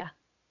 Yeah.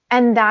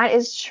 And that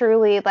is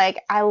truly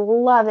I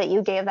love that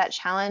you gave that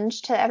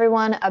challenge to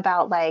everyone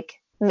about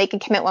make a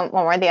commitment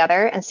one way or the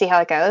other and see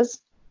how it goes.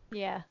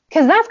 Yeah.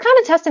 Because that's kind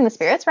of testing the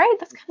spirits, right?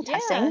 That's kind of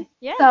testing.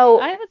 Yeah.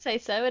 So I would say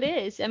so. It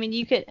is. I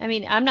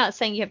mean, I'm not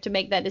saying you have to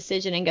make that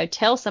decision and go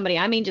tell somebody.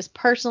 I mean, just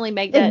personally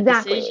make that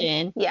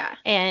decision. Yeah.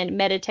 And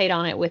meditate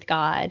on it with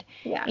God.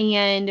 Yeah.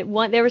 And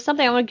there was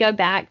something I want to go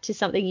back to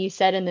something you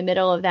said in the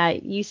middle of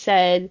that. You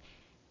said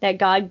that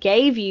God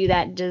gave you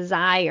that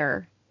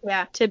desire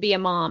Yeah. to be a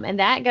mom. And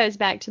that goes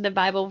back to the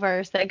Bible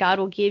verse that God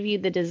will give you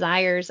the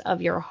desires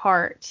of your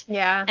heart.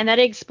 Yeah. And that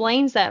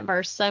explains that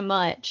verse so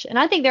much. And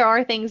I think there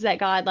are things that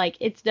God, like,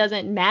 it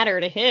doesn't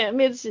matter to him.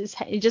 It's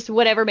just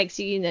whatever makes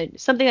you,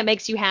 something that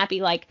makes you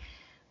happy. Like,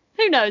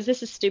 who knows? This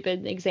is a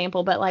stupid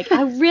example, but like,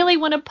 I really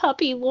want a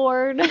puppy,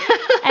 Lord.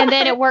 And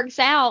then it works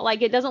out.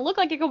 Like, it doesn't look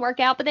like it can work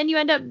out, but then you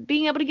end up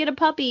being able to get a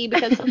puppy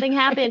because something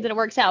happens and it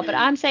works out. But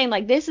I'm saying,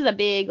 like, this is a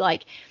big,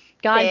 like,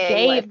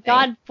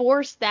 God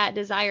forced that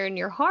desire in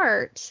your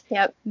heart.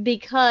 Yep.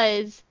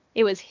 Because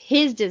it was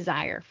his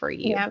desire for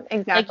you. Yeah,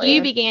 exactly. Like,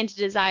 you began to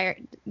desire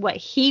what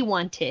he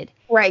wanted.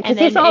 Right, because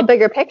he saw a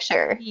bigger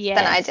picture than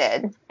I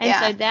did.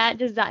 And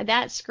so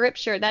that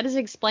scripture, that is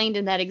explained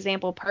in that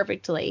example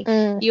perfectly.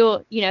 Mm.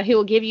 He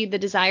will give you the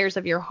desires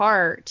of your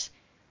heart.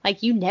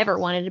 Like, you never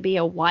wanted to be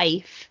a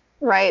wife.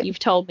 Right. You've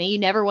told me you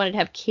never wanted to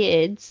have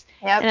kids.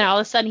 Yep. And then all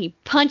of a sudden he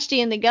punched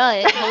you in the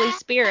gut, Holy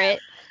Spirit.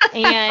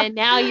 And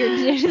now your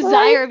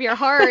desire of your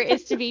heart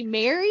is to be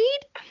married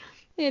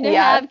and to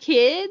have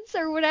kids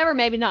or whatever.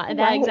 Maybe not at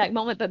that exact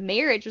moment, but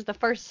marriage was the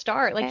first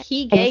start. Like,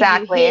 he gave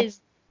you his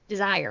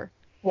desire.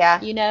 Yeah.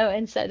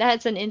 And so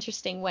that's an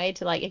interesting way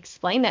to, like,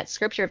 explain that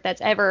scripture if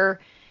that's ever,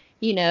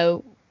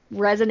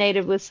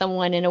 resonated with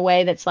someone in a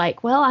way that's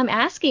like, well, I'm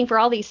asking for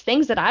all these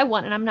things that I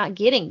want and I'm not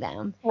getting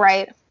them.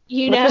 Right.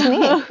 Which is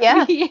me.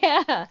 Yeah.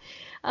 Yeah.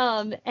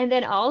 And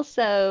then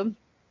also,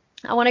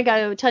 I want to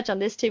go touch on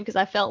this too, because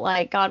I felt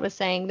like God was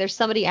saying there's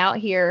somebody out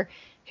here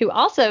who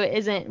also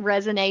isn't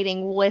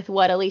resonating with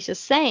what Alicia's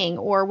saying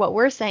or what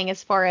we're saying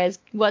as far as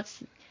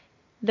what's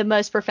the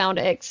most profound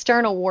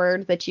external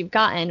word that you've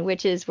gotten,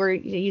 which is we're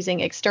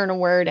using external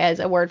word as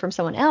a word from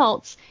someone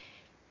else.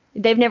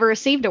 They've never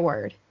received a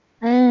word.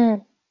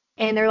 Mm.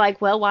 And they're like,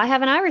 well, why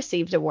haven't I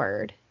received a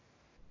word?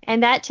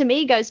 And that to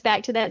me goes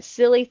back to that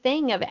silly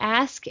thing of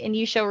ask and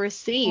you shall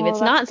receive.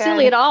 It's not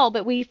silly at all,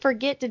 but we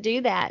forget to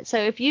do that. So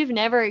if you've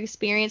never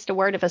experienced a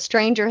word, if a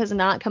stranger has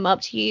not come up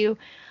to you,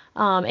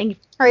 or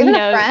even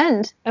a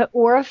friend,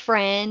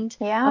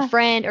 a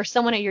friend or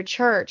someone at your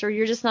church, or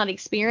you're just not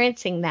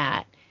experiencing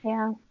that,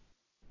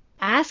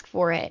 ask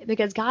for it,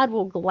 because God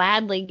will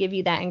gladly give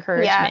you that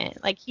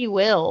encouragement. Like, he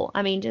will.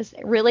 I mean, just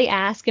really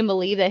ask and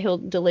believe that he'll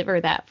deliver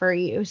that for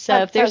you.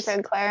 So if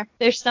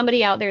there's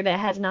somebody out there that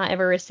has not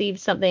ever received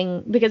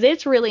something, because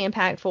it's really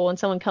impactful when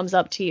someone comes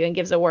up to you and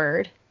gives a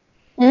word.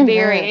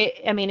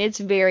 Mm-hmm. It's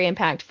very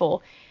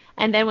impactful.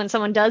 And then when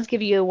someone does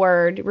give you a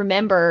word,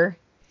 remember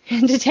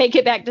to take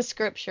it back to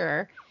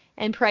scripture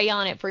and pray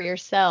on it for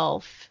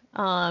yourself.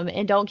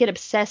 And don't get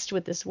obsessed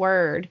with this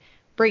word.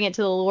 Bring it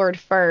to the Lord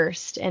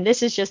first. And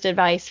this is just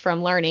advice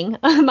from learning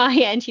on my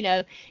end.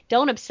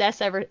 Don't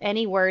obsess over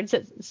any words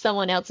that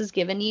someone else has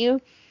given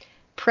you.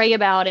 Pray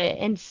about it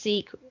and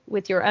seek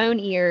with your own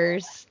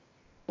ears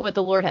what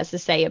the Lord has to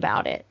say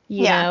about it.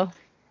 You know,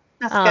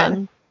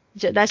 that's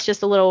good. That's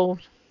just a little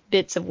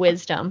bits of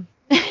wisdom,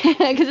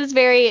 because it's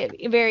very,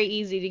 very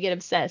easy to get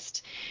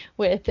obsessed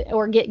with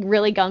or get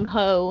really gung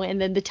ho, and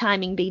then the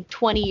timing be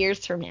 20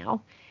 years from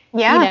now.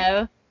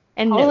 Yeah.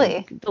 And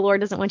totally. The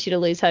Lord doesn't want you to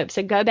lose hope.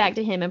 So go back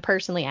to him and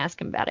personally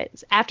ask him about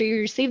it after you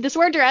receive this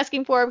word you're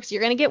asking for, because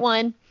you're going to get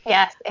one.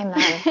 Yes.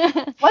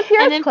 Amen. What's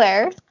yours,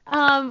 Claire?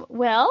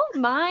 Well,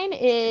 mine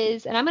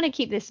is, and I'm going to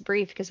keep this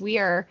brief because we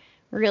are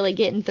really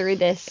getting through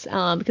this,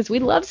 because we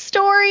love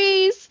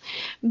stories,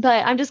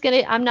 but I'm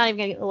not even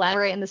going to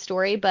elaborate on the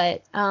story,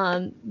 but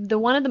the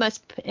one of the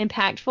most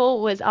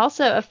impactful was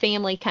also a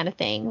family kind of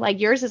thing. Like,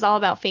 yours is all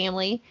about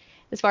family,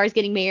 as far as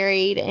getting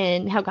married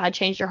and how God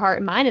changed your heart.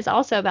 And mine is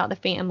also about the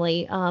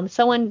family.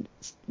 Someone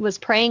was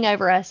praying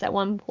over us at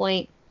one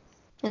point,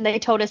 and they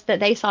told us that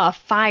they saw a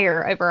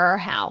fire over our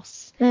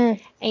house.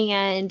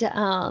 And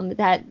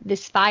that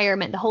this fire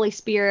meant the Holy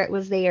Spirit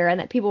was there, and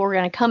that people were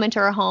going to come into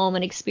our home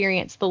and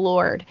experience the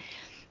Lord.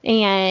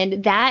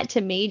 And that,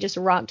 to me, just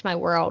rocked my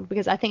world,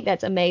 because I think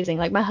that's amazing.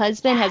 Like, my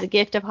husband has a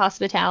gift of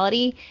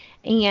hospitality,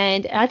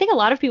 and I think a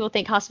lot of people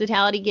think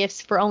hospitality gifts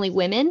for only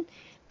women.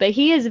 But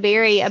he is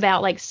very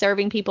about, like,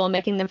 serving people and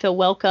making them feel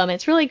welcome.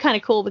 It's really kind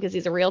of cool because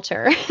he's a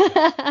realtor.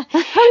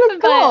 Cool.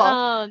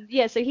 But,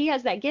 so he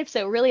has that gift.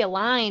 So it really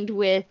aligned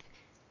with,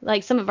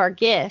 like, some of our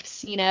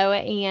gifts,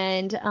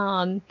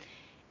 and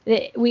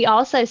we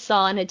also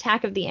saw an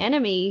attack of the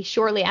enemy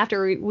shortly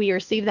after we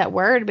received that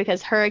word,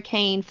 because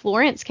Hurricane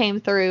Florence came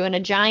through and a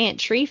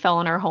giant tree fell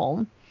on our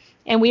home,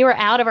 and we were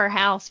out of our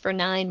house for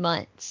 9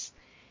 months.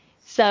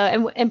 So,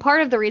 and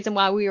part of the reason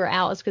why we were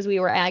out is because we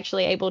were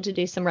actually able to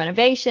do some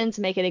renovations,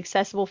 make it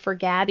accessible for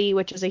Gabby,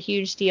 which was a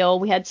huge deal.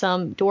 We had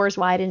some doors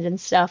widened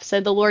and stuff. So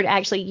the Lord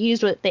actually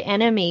used what the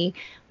enemy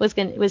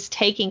was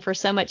taking for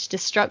so much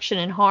destruction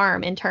and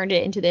harm, and turned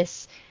it into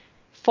this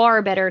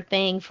far better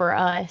thing for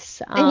us.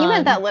 And you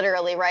meant that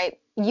literally, right?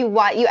 you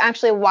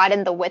actually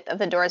widened the width of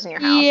the doors in your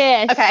house.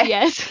 Yes. Okay.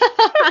 Yes.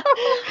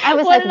 I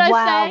was What like, did I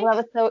wow, say? that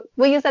was so.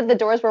 Well, you said the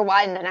doors were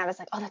widened, and I was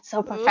like, oh, that's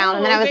so profound.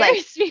 And then Ooh, I was very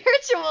like,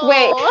 spiritual.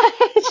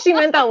 wait, she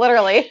meant that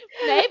literally.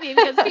 Maybe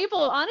because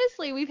people,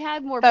 honestly, we've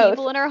had more Both.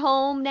 people in our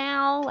home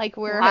now. Like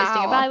we're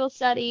hosting a Wow. Bible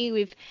study.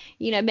 We've,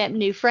 met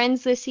new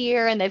friends this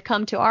year, and they've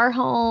come to our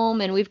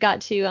home, and we've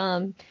got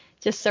to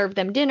just serve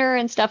them dinner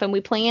and stuff. And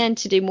we plan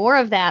to do more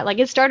of that. Like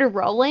it started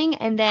rolling,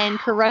 and then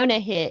Corona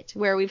hit,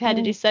 where we've had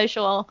to do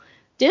social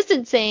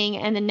distancing,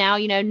 and then now,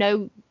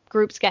 no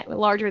groups get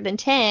larger than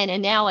 10,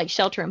 and now like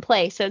shelter in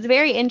place. So it's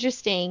very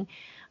interesting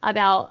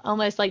about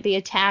almost like the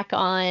attack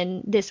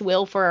on this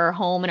will for our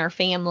home and our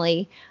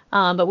family.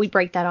 But we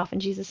break that off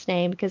in Jesus'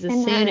 name, because as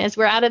soon as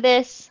we're out of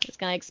this, it's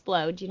going to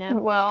explode,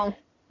 Well,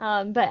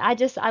 But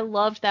I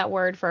loved that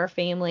word for our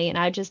family, and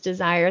I just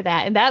desire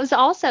that. And that was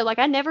also like,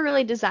 I never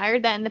really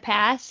desired that in the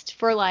past,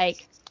 for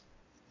like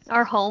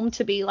our home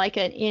to be like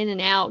an in and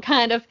out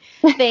kind of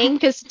thing.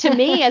 Because to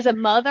me, as a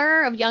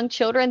mother of young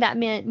children, that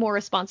meant more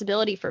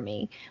responsibility for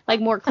me, like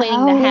more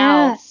cleaning the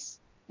house,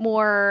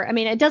 more, I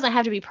mean, it doesn't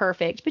have to be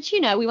perfect, but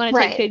we want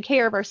to take good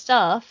care of our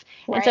stuff.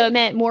 And so it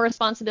meant more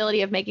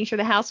responsibility of making sure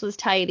the house was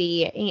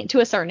tidy, and to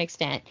a certain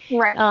extent,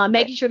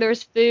 making sure there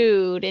was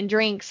food and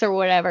drinks or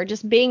whatever,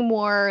 just being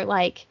more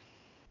like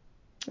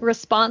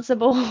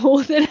responsible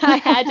than I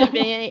had to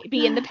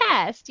be in the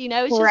past.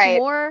 It's just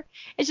more.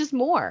 It's just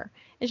more.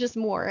 It's just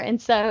more.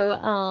 And so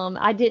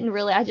I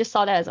just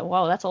saw that as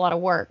whoa, that's a lot of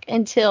work,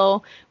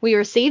 until we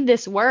received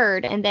this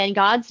word, and then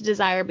God's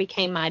desire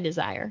became my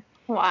desire.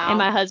 Wow. And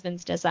my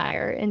husband's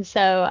desire. And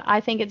so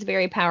I think it's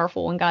very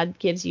powerful when God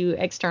gives you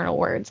external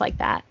words like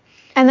that.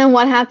 And then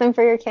what happened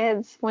for your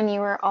kids when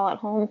you were all at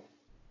home?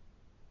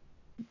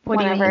 What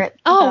do you mean?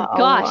 Oh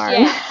gosh,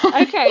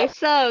 yeah. Okay,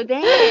 so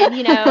then,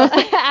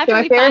 after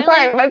my favorite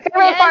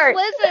part.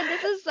 Listen,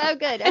 this is so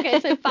good.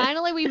 Okay, so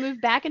finally we moved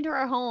back into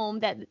our home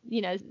that,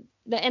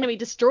 the enemy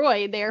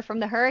destroyed there from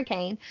the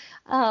hurricane.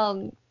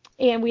 And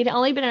we'd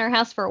only been in our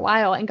house for a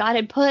while, and God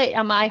had put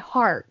on my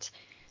heart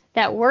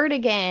that word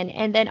again,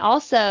 and then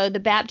also the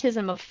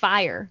baptism of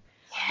fire.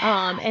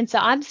 And so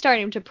I'm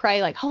starting to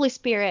pray like, Holy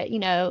Spirit,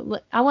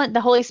 I want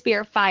the Holy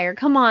Spirit fire.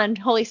 Come on,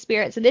 Holy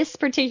Spirit. So this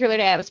particular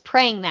day I was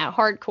praying that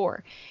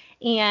hardcore,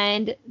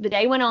 and the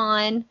day went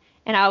on,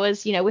 and I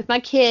was, with my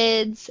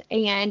kids,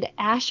 and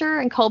Asher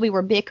and Colby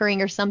were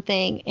bickering or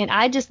something, and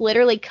I just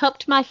literally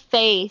covered my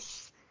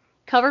face,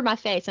 and I'm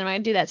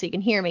going to do that so you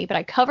can hear me, but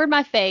I covered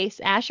my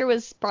face. Asher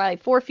was probably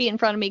 4 feet in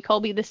front of me,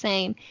 Colby the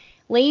same,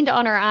 leaned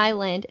on our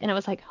island, and I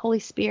was like, Holy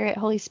Spirit,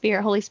 Holy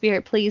Spirit, Holy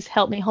Spirit, please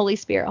help me, Holy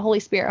Spirit, Holy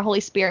Spirit,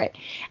 Holy Spirit.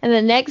 And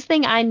the next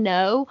thing I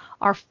know,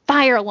 our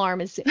fire alarm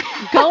is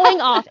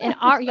going off, and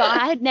y'all,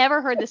 I had never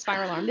heard this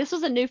fire alarm. This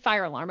was a new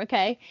fire alarm,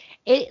 okay?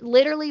 It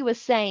literally was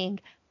saying,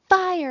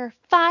 fire,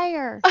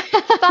 fire,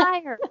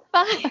 fire,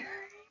 fire.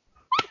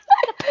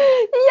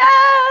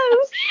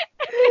 Yes.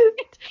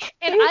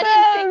 And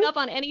I didn't pick up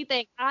on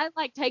anything. I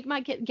take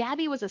my kid.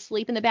 Gabby was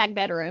asleep in the back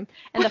bedroom,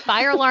 and the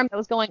fire alarm that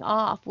was going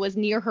off was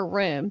near her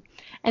room.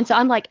 And so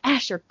I'm like,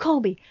 Asher,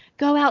 Colby,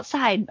 go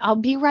outside. I'll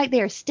be right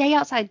there. Stay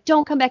outside.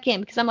 Don't come back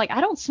in, because I'm like,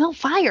 I don't smell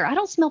fire.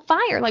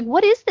 Like,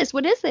 what is this?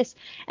 What is this?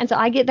 And so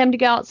I get them to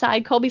go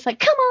outside. Colby's like,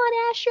 come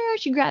on, Asher.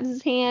 She grabs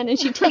his hand and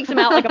she takes him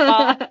out like a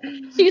boss.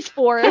 She's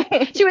 4.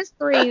 She was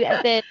 3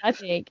 then, I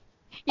think.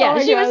 Yeah,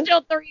 she was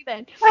still 3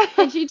 then.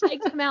 And she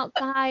takes them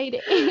outside,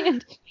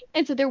 and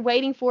so they're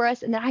waiting for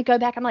us. And then I go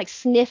back, I'm like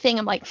sniffing.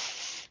 I'm like,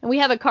 and we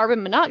have a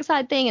carbon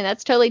monoxide thing, and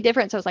that's totally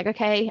different. So I was like,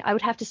 okay, I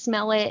would have to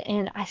smell it.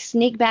 And I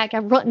sneak back. I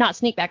run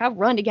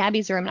to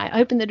Gabby's room, and I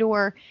open the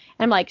door,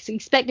 and I'm like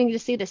expecting to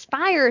see this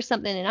fire or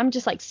something. And I'm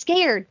just like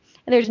scared,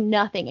 and there's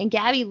nothing. And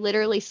Gabby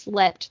literally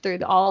slept through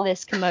all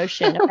this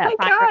commotion of that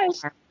fire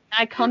alarm.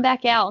 I come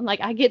back out, and like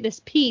I get this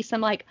peace.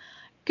 I'm like,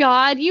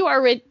 God, you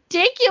are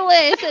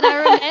ridiculous. And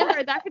I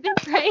remembered that I've been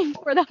praying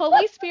for the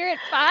Holy Spirit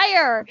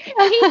fire.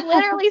 And he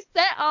literally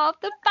set off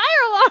the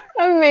fire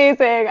alarm.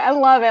 Amazing. I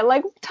love it.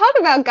 Like, talk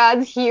about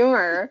God's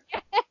humor.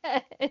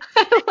 Yes.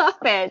 I love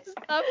it.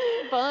 So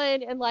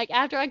fun. And like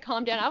after I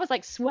calmed down, I was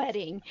like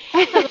sweating.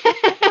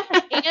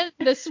 And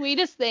the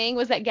sweetest thing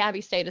was that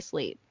Gabby stayed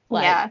asleep.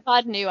 Like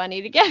God knew I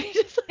needed Gabby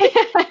to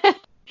sleep.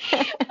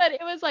 But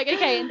it was like,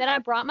 okay, and then I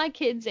brought my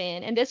kids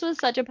in, and this was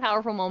such a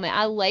powerful moment.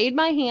 I laid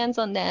my hands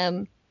on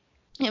them.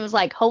 It was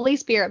like, Holy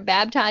Spirit,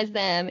 baptize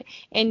them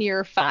in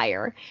your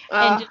fire.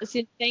 And just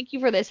thank you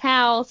for this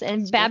house,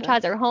 and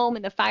baptize our home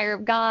in the fire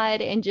of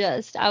God. And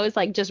just, I was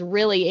like, just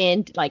really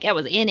I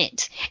was in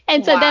it.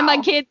 And so then my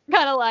kids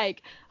kind of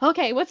like,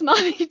 okay, what's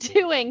mommy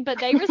doing? But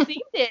they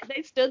received it.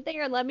 They stood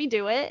there and let me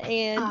do it.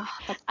 And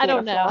I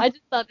don't know. I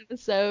just thought it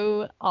was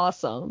so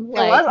awesome. It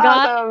was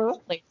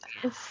awesome.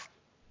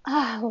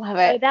 I love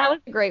it. So that was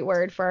a great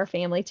word for our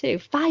family too.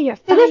 Fire.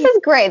 This is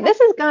great. This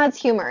is God's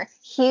humor.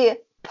 He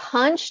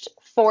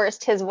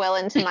forced his will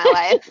into my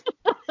life.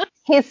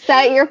 He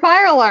set your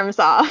fire alarms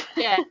off.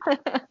 Yeah.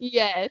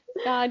 Yes.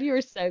 God, you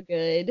are so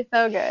good.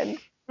 So good.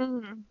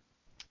 Mm-hmm.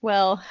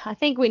 Well, I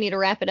think we need to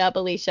wrap it up,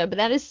 Alicia, but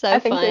that is so I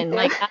think so fun. too.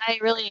 Like, I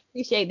really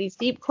appreciate these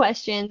deep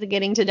questions and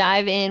getting to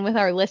dive in with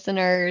our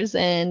listeners.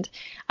 And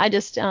I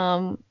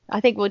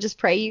think we'll just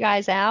pray you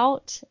guys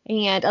out.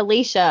 And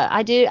Alicia,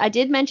 I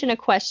did mention a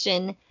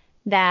question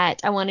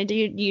that I wanted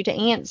you to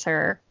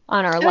answer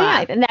on our Oh,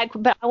 yeah. live,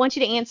 but I want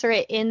you to answer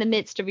it in the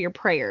midst of your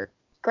prayer.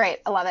 Great.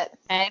 I love it.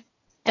 Okay.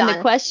 And the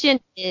Done. question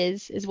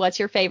is what's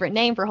your favorite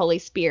name for Holy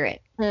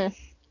Spirit? And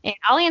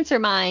I'll answer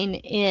mine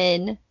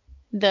in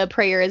the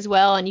prayer as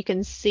well, and you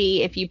can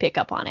see if you pick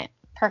up on it.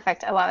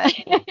 Perfect. I love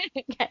it.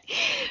 Okay.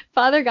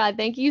 Father God,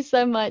 thank you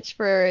so much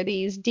for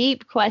these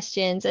deep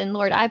questions. And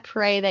Lord, I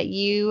pray that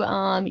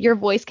your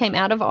voice came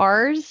out of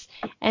ours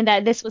and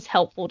that this was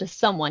helpful to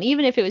someone,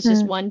 even if it was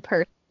just one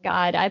person.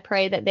 God, I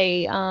pray that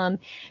they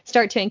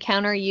start to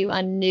encounter you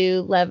on new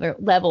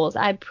levels.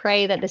 I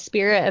pray that the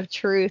Spirit of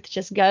truth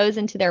just goes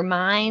into their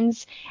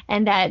minds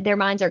and that their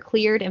minds are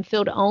cleared and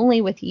filled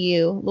only with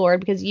you, Lord,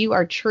 because you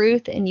are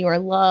truth and you are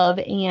love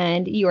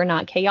and you are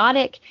not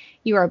chaotic.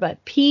 You are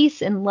but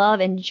peace and love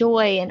and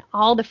joy and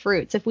all the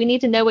fruits. If we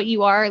need to know what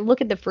you are, look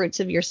at the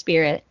fruits of your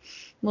Spirit.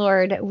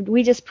 Lord,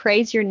 we just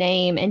praise your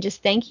name and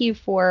just thank you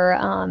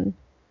for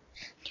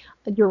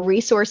your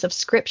resource of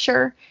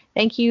Scripture.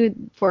 Thank you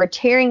for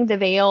tearing the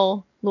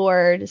veil,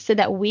 Lord, so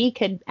that we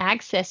could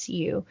access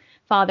you,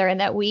 Father,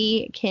 and that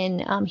we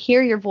can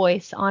hear your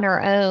voice on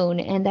our own,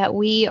 and that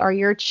we are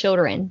your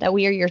children,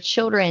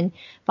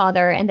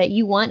 Father, and that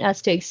you want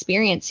us to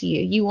experience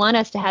you. You want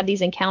us to have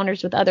these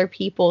encounters with other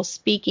people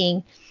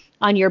speaking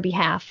on your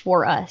behalf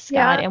for us,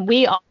 God, and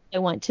we also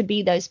want to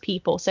be those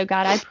people. So,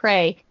 God, I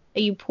pray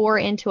that you pour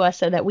into us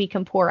so that we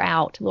can pour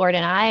out, Lord.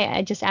 And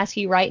I just ask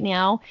you right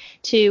now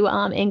to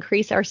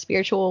increase our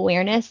spiritual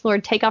awareness.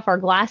 Lord, take off our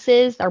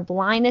glasses, our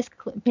blindness,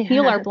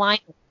 heal our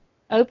blindness,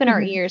 open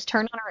our ears,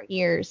 turn on our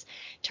ears,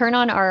 turn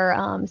on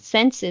our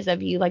senses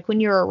of you, like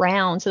when you're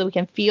around, so that we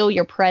can feel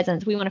your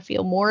presence. We want to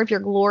feel more of your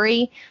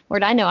glory.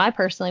 Lord, I know I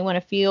personally want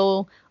to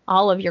feel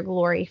all of your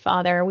glory,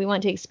 Father. We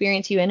want to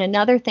experience you. And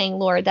another thing,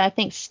 Lord, that I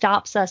think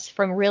stops us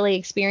from really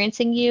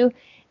experiencing you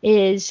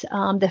is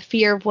the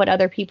fear of what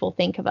other people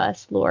think of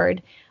us,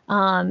 Lord.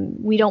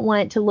 We don't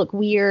want it to look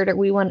weird, or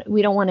we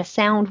don't want to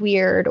sound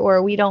weird,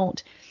 or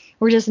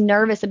we're just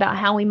nervous about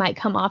how we might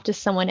come off to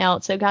someone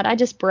else. So God, I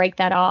just break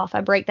that off.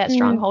 I break that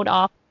stronghold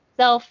off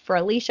myself, for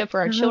Alicia, for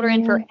our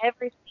children, for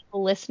every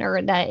single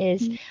listener that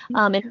is in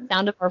the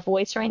sound of our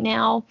voice right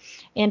now,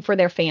 and for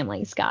their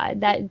families, God.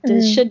 That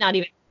should not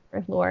even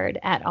matter, Lord,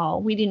 at all.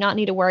 We do not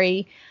need to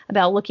worry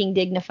about looking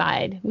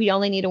dignified. We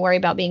only need to worry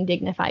about being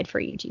dignified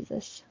for you,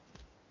 Jesus.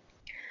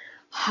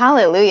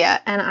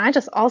 Hallelujah. And I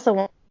just also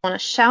want to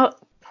shout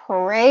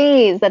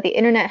praise that the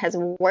internet has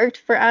worked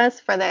for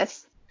us for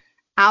this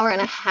hour and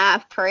a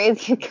half.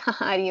 Praise you,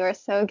 God. You are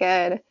so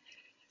good.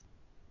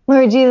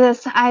 Lord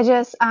Jesus, I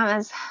just,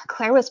 as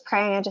Claire was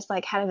praying, I just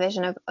had a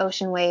vision of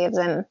ocean waves.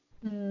 And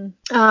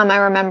I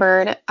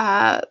remembered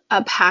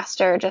a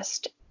pastor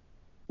just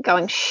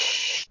going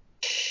shh,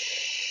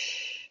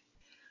 shh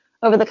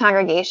over the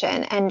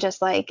congregation, and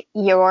just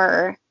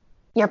your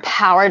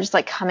power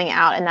just coming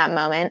out in that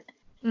moment.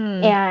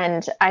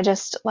 And I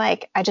just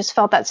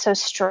felt that so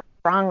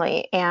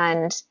strongly.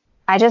 And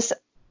I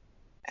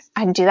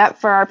do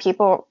that for our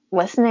people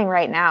listening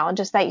right now,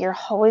 just that your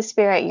Holy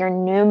Spirit, your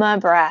pneuma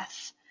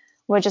breath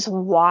would just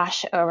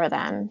wash over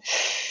them.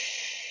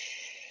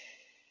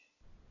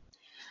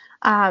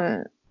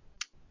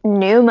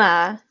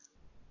 Pneuma,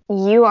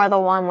 you are the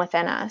one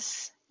within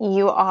us.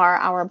 You are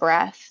our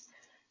breath.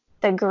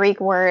 The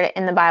Greek word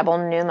in the Bible,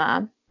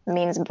 pneuma,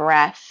 means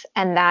breath.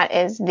 And that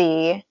is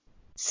the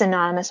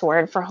synonymous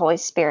word for Holy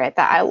Spirit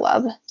that I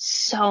love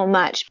so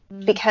much,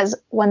 because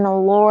when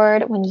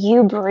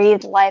you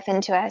breathed life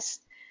into us,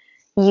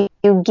 you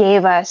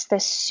gave us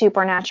this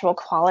supernatural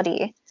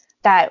quality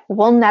that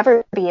we'll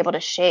never be able to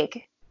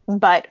shake,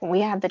 but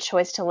we have the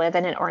choice to live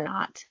in it or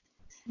not.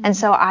 And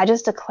so I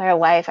just declare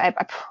life. I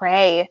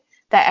pray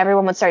that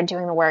everyone would start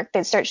doing the work.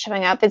 They'd start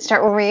showing up. They'd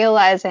start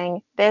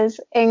realizing this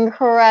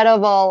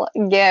incredible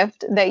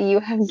gift that you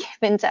have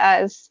given to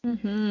us.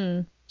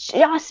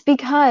 Just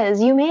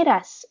because you made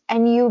us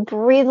and you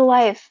breathe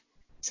life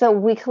so that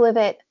we can live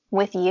it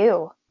with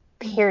you,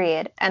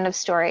 period. End of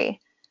story.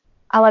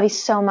 I love you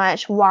so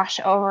much. Wash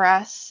over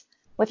us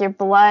with your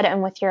blood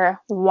and with your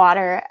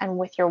water and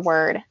with your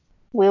word.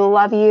 We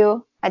love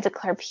you. I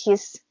declare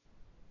peace.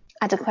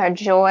 I declare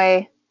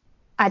joy.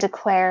 I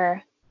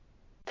declare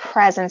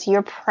presence,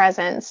 your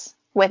presence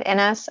within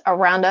us,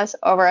 around us,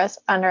 over us,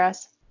 under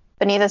us,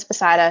 beneath us,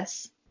 beside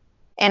us,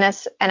 in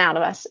us and out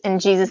of us. In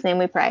Jesus' name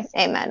we pray.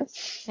 Amen.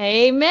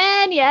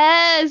 Amen.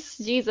 Yes,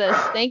 Jesus.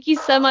 Thank you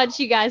so much,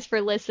 you guys,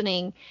 for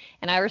listening.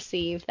 And I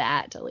receive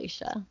that,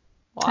 Alicia.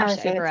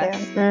 Wash over us.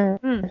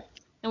 And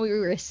we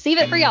receive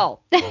it for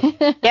y'all.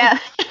 Yeah.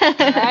 All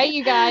right,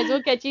 you guys.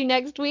 We'll catch you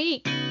next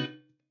week.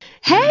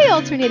 Hey,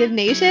 Alternative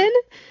Nation.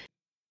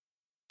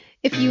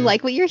 If you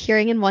like what you're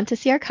hearing and want to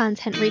see our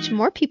content reach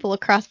more people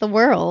across the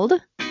world,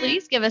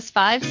 please give us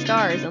 5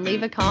 stars and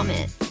leave a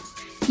comment.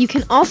 You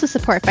can also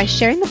support by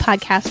sharing the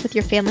podcast with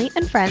your family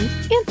and friends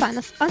and find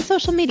us on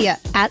social media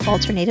at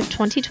Alternative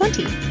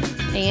 2020.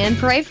 And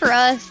pray for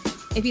us.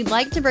 If you'd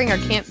like to bring our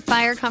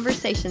campfire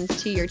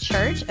conversations to your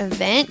church,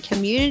 event,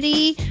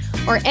 community,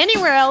 or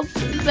anywhere else,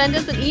 send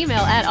us an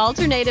email at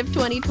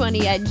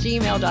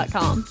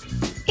alternative2020@gmail.com.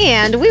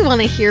 And we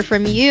want to hear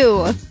from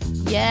you.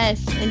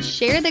 Yes, and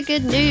share the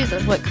good news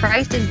of what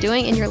Christ is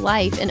doing in your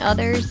life and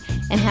others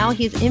and how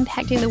he's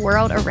impacting the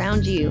world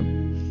around you.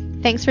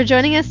 Thanks for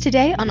joining us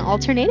today on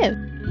Alternative.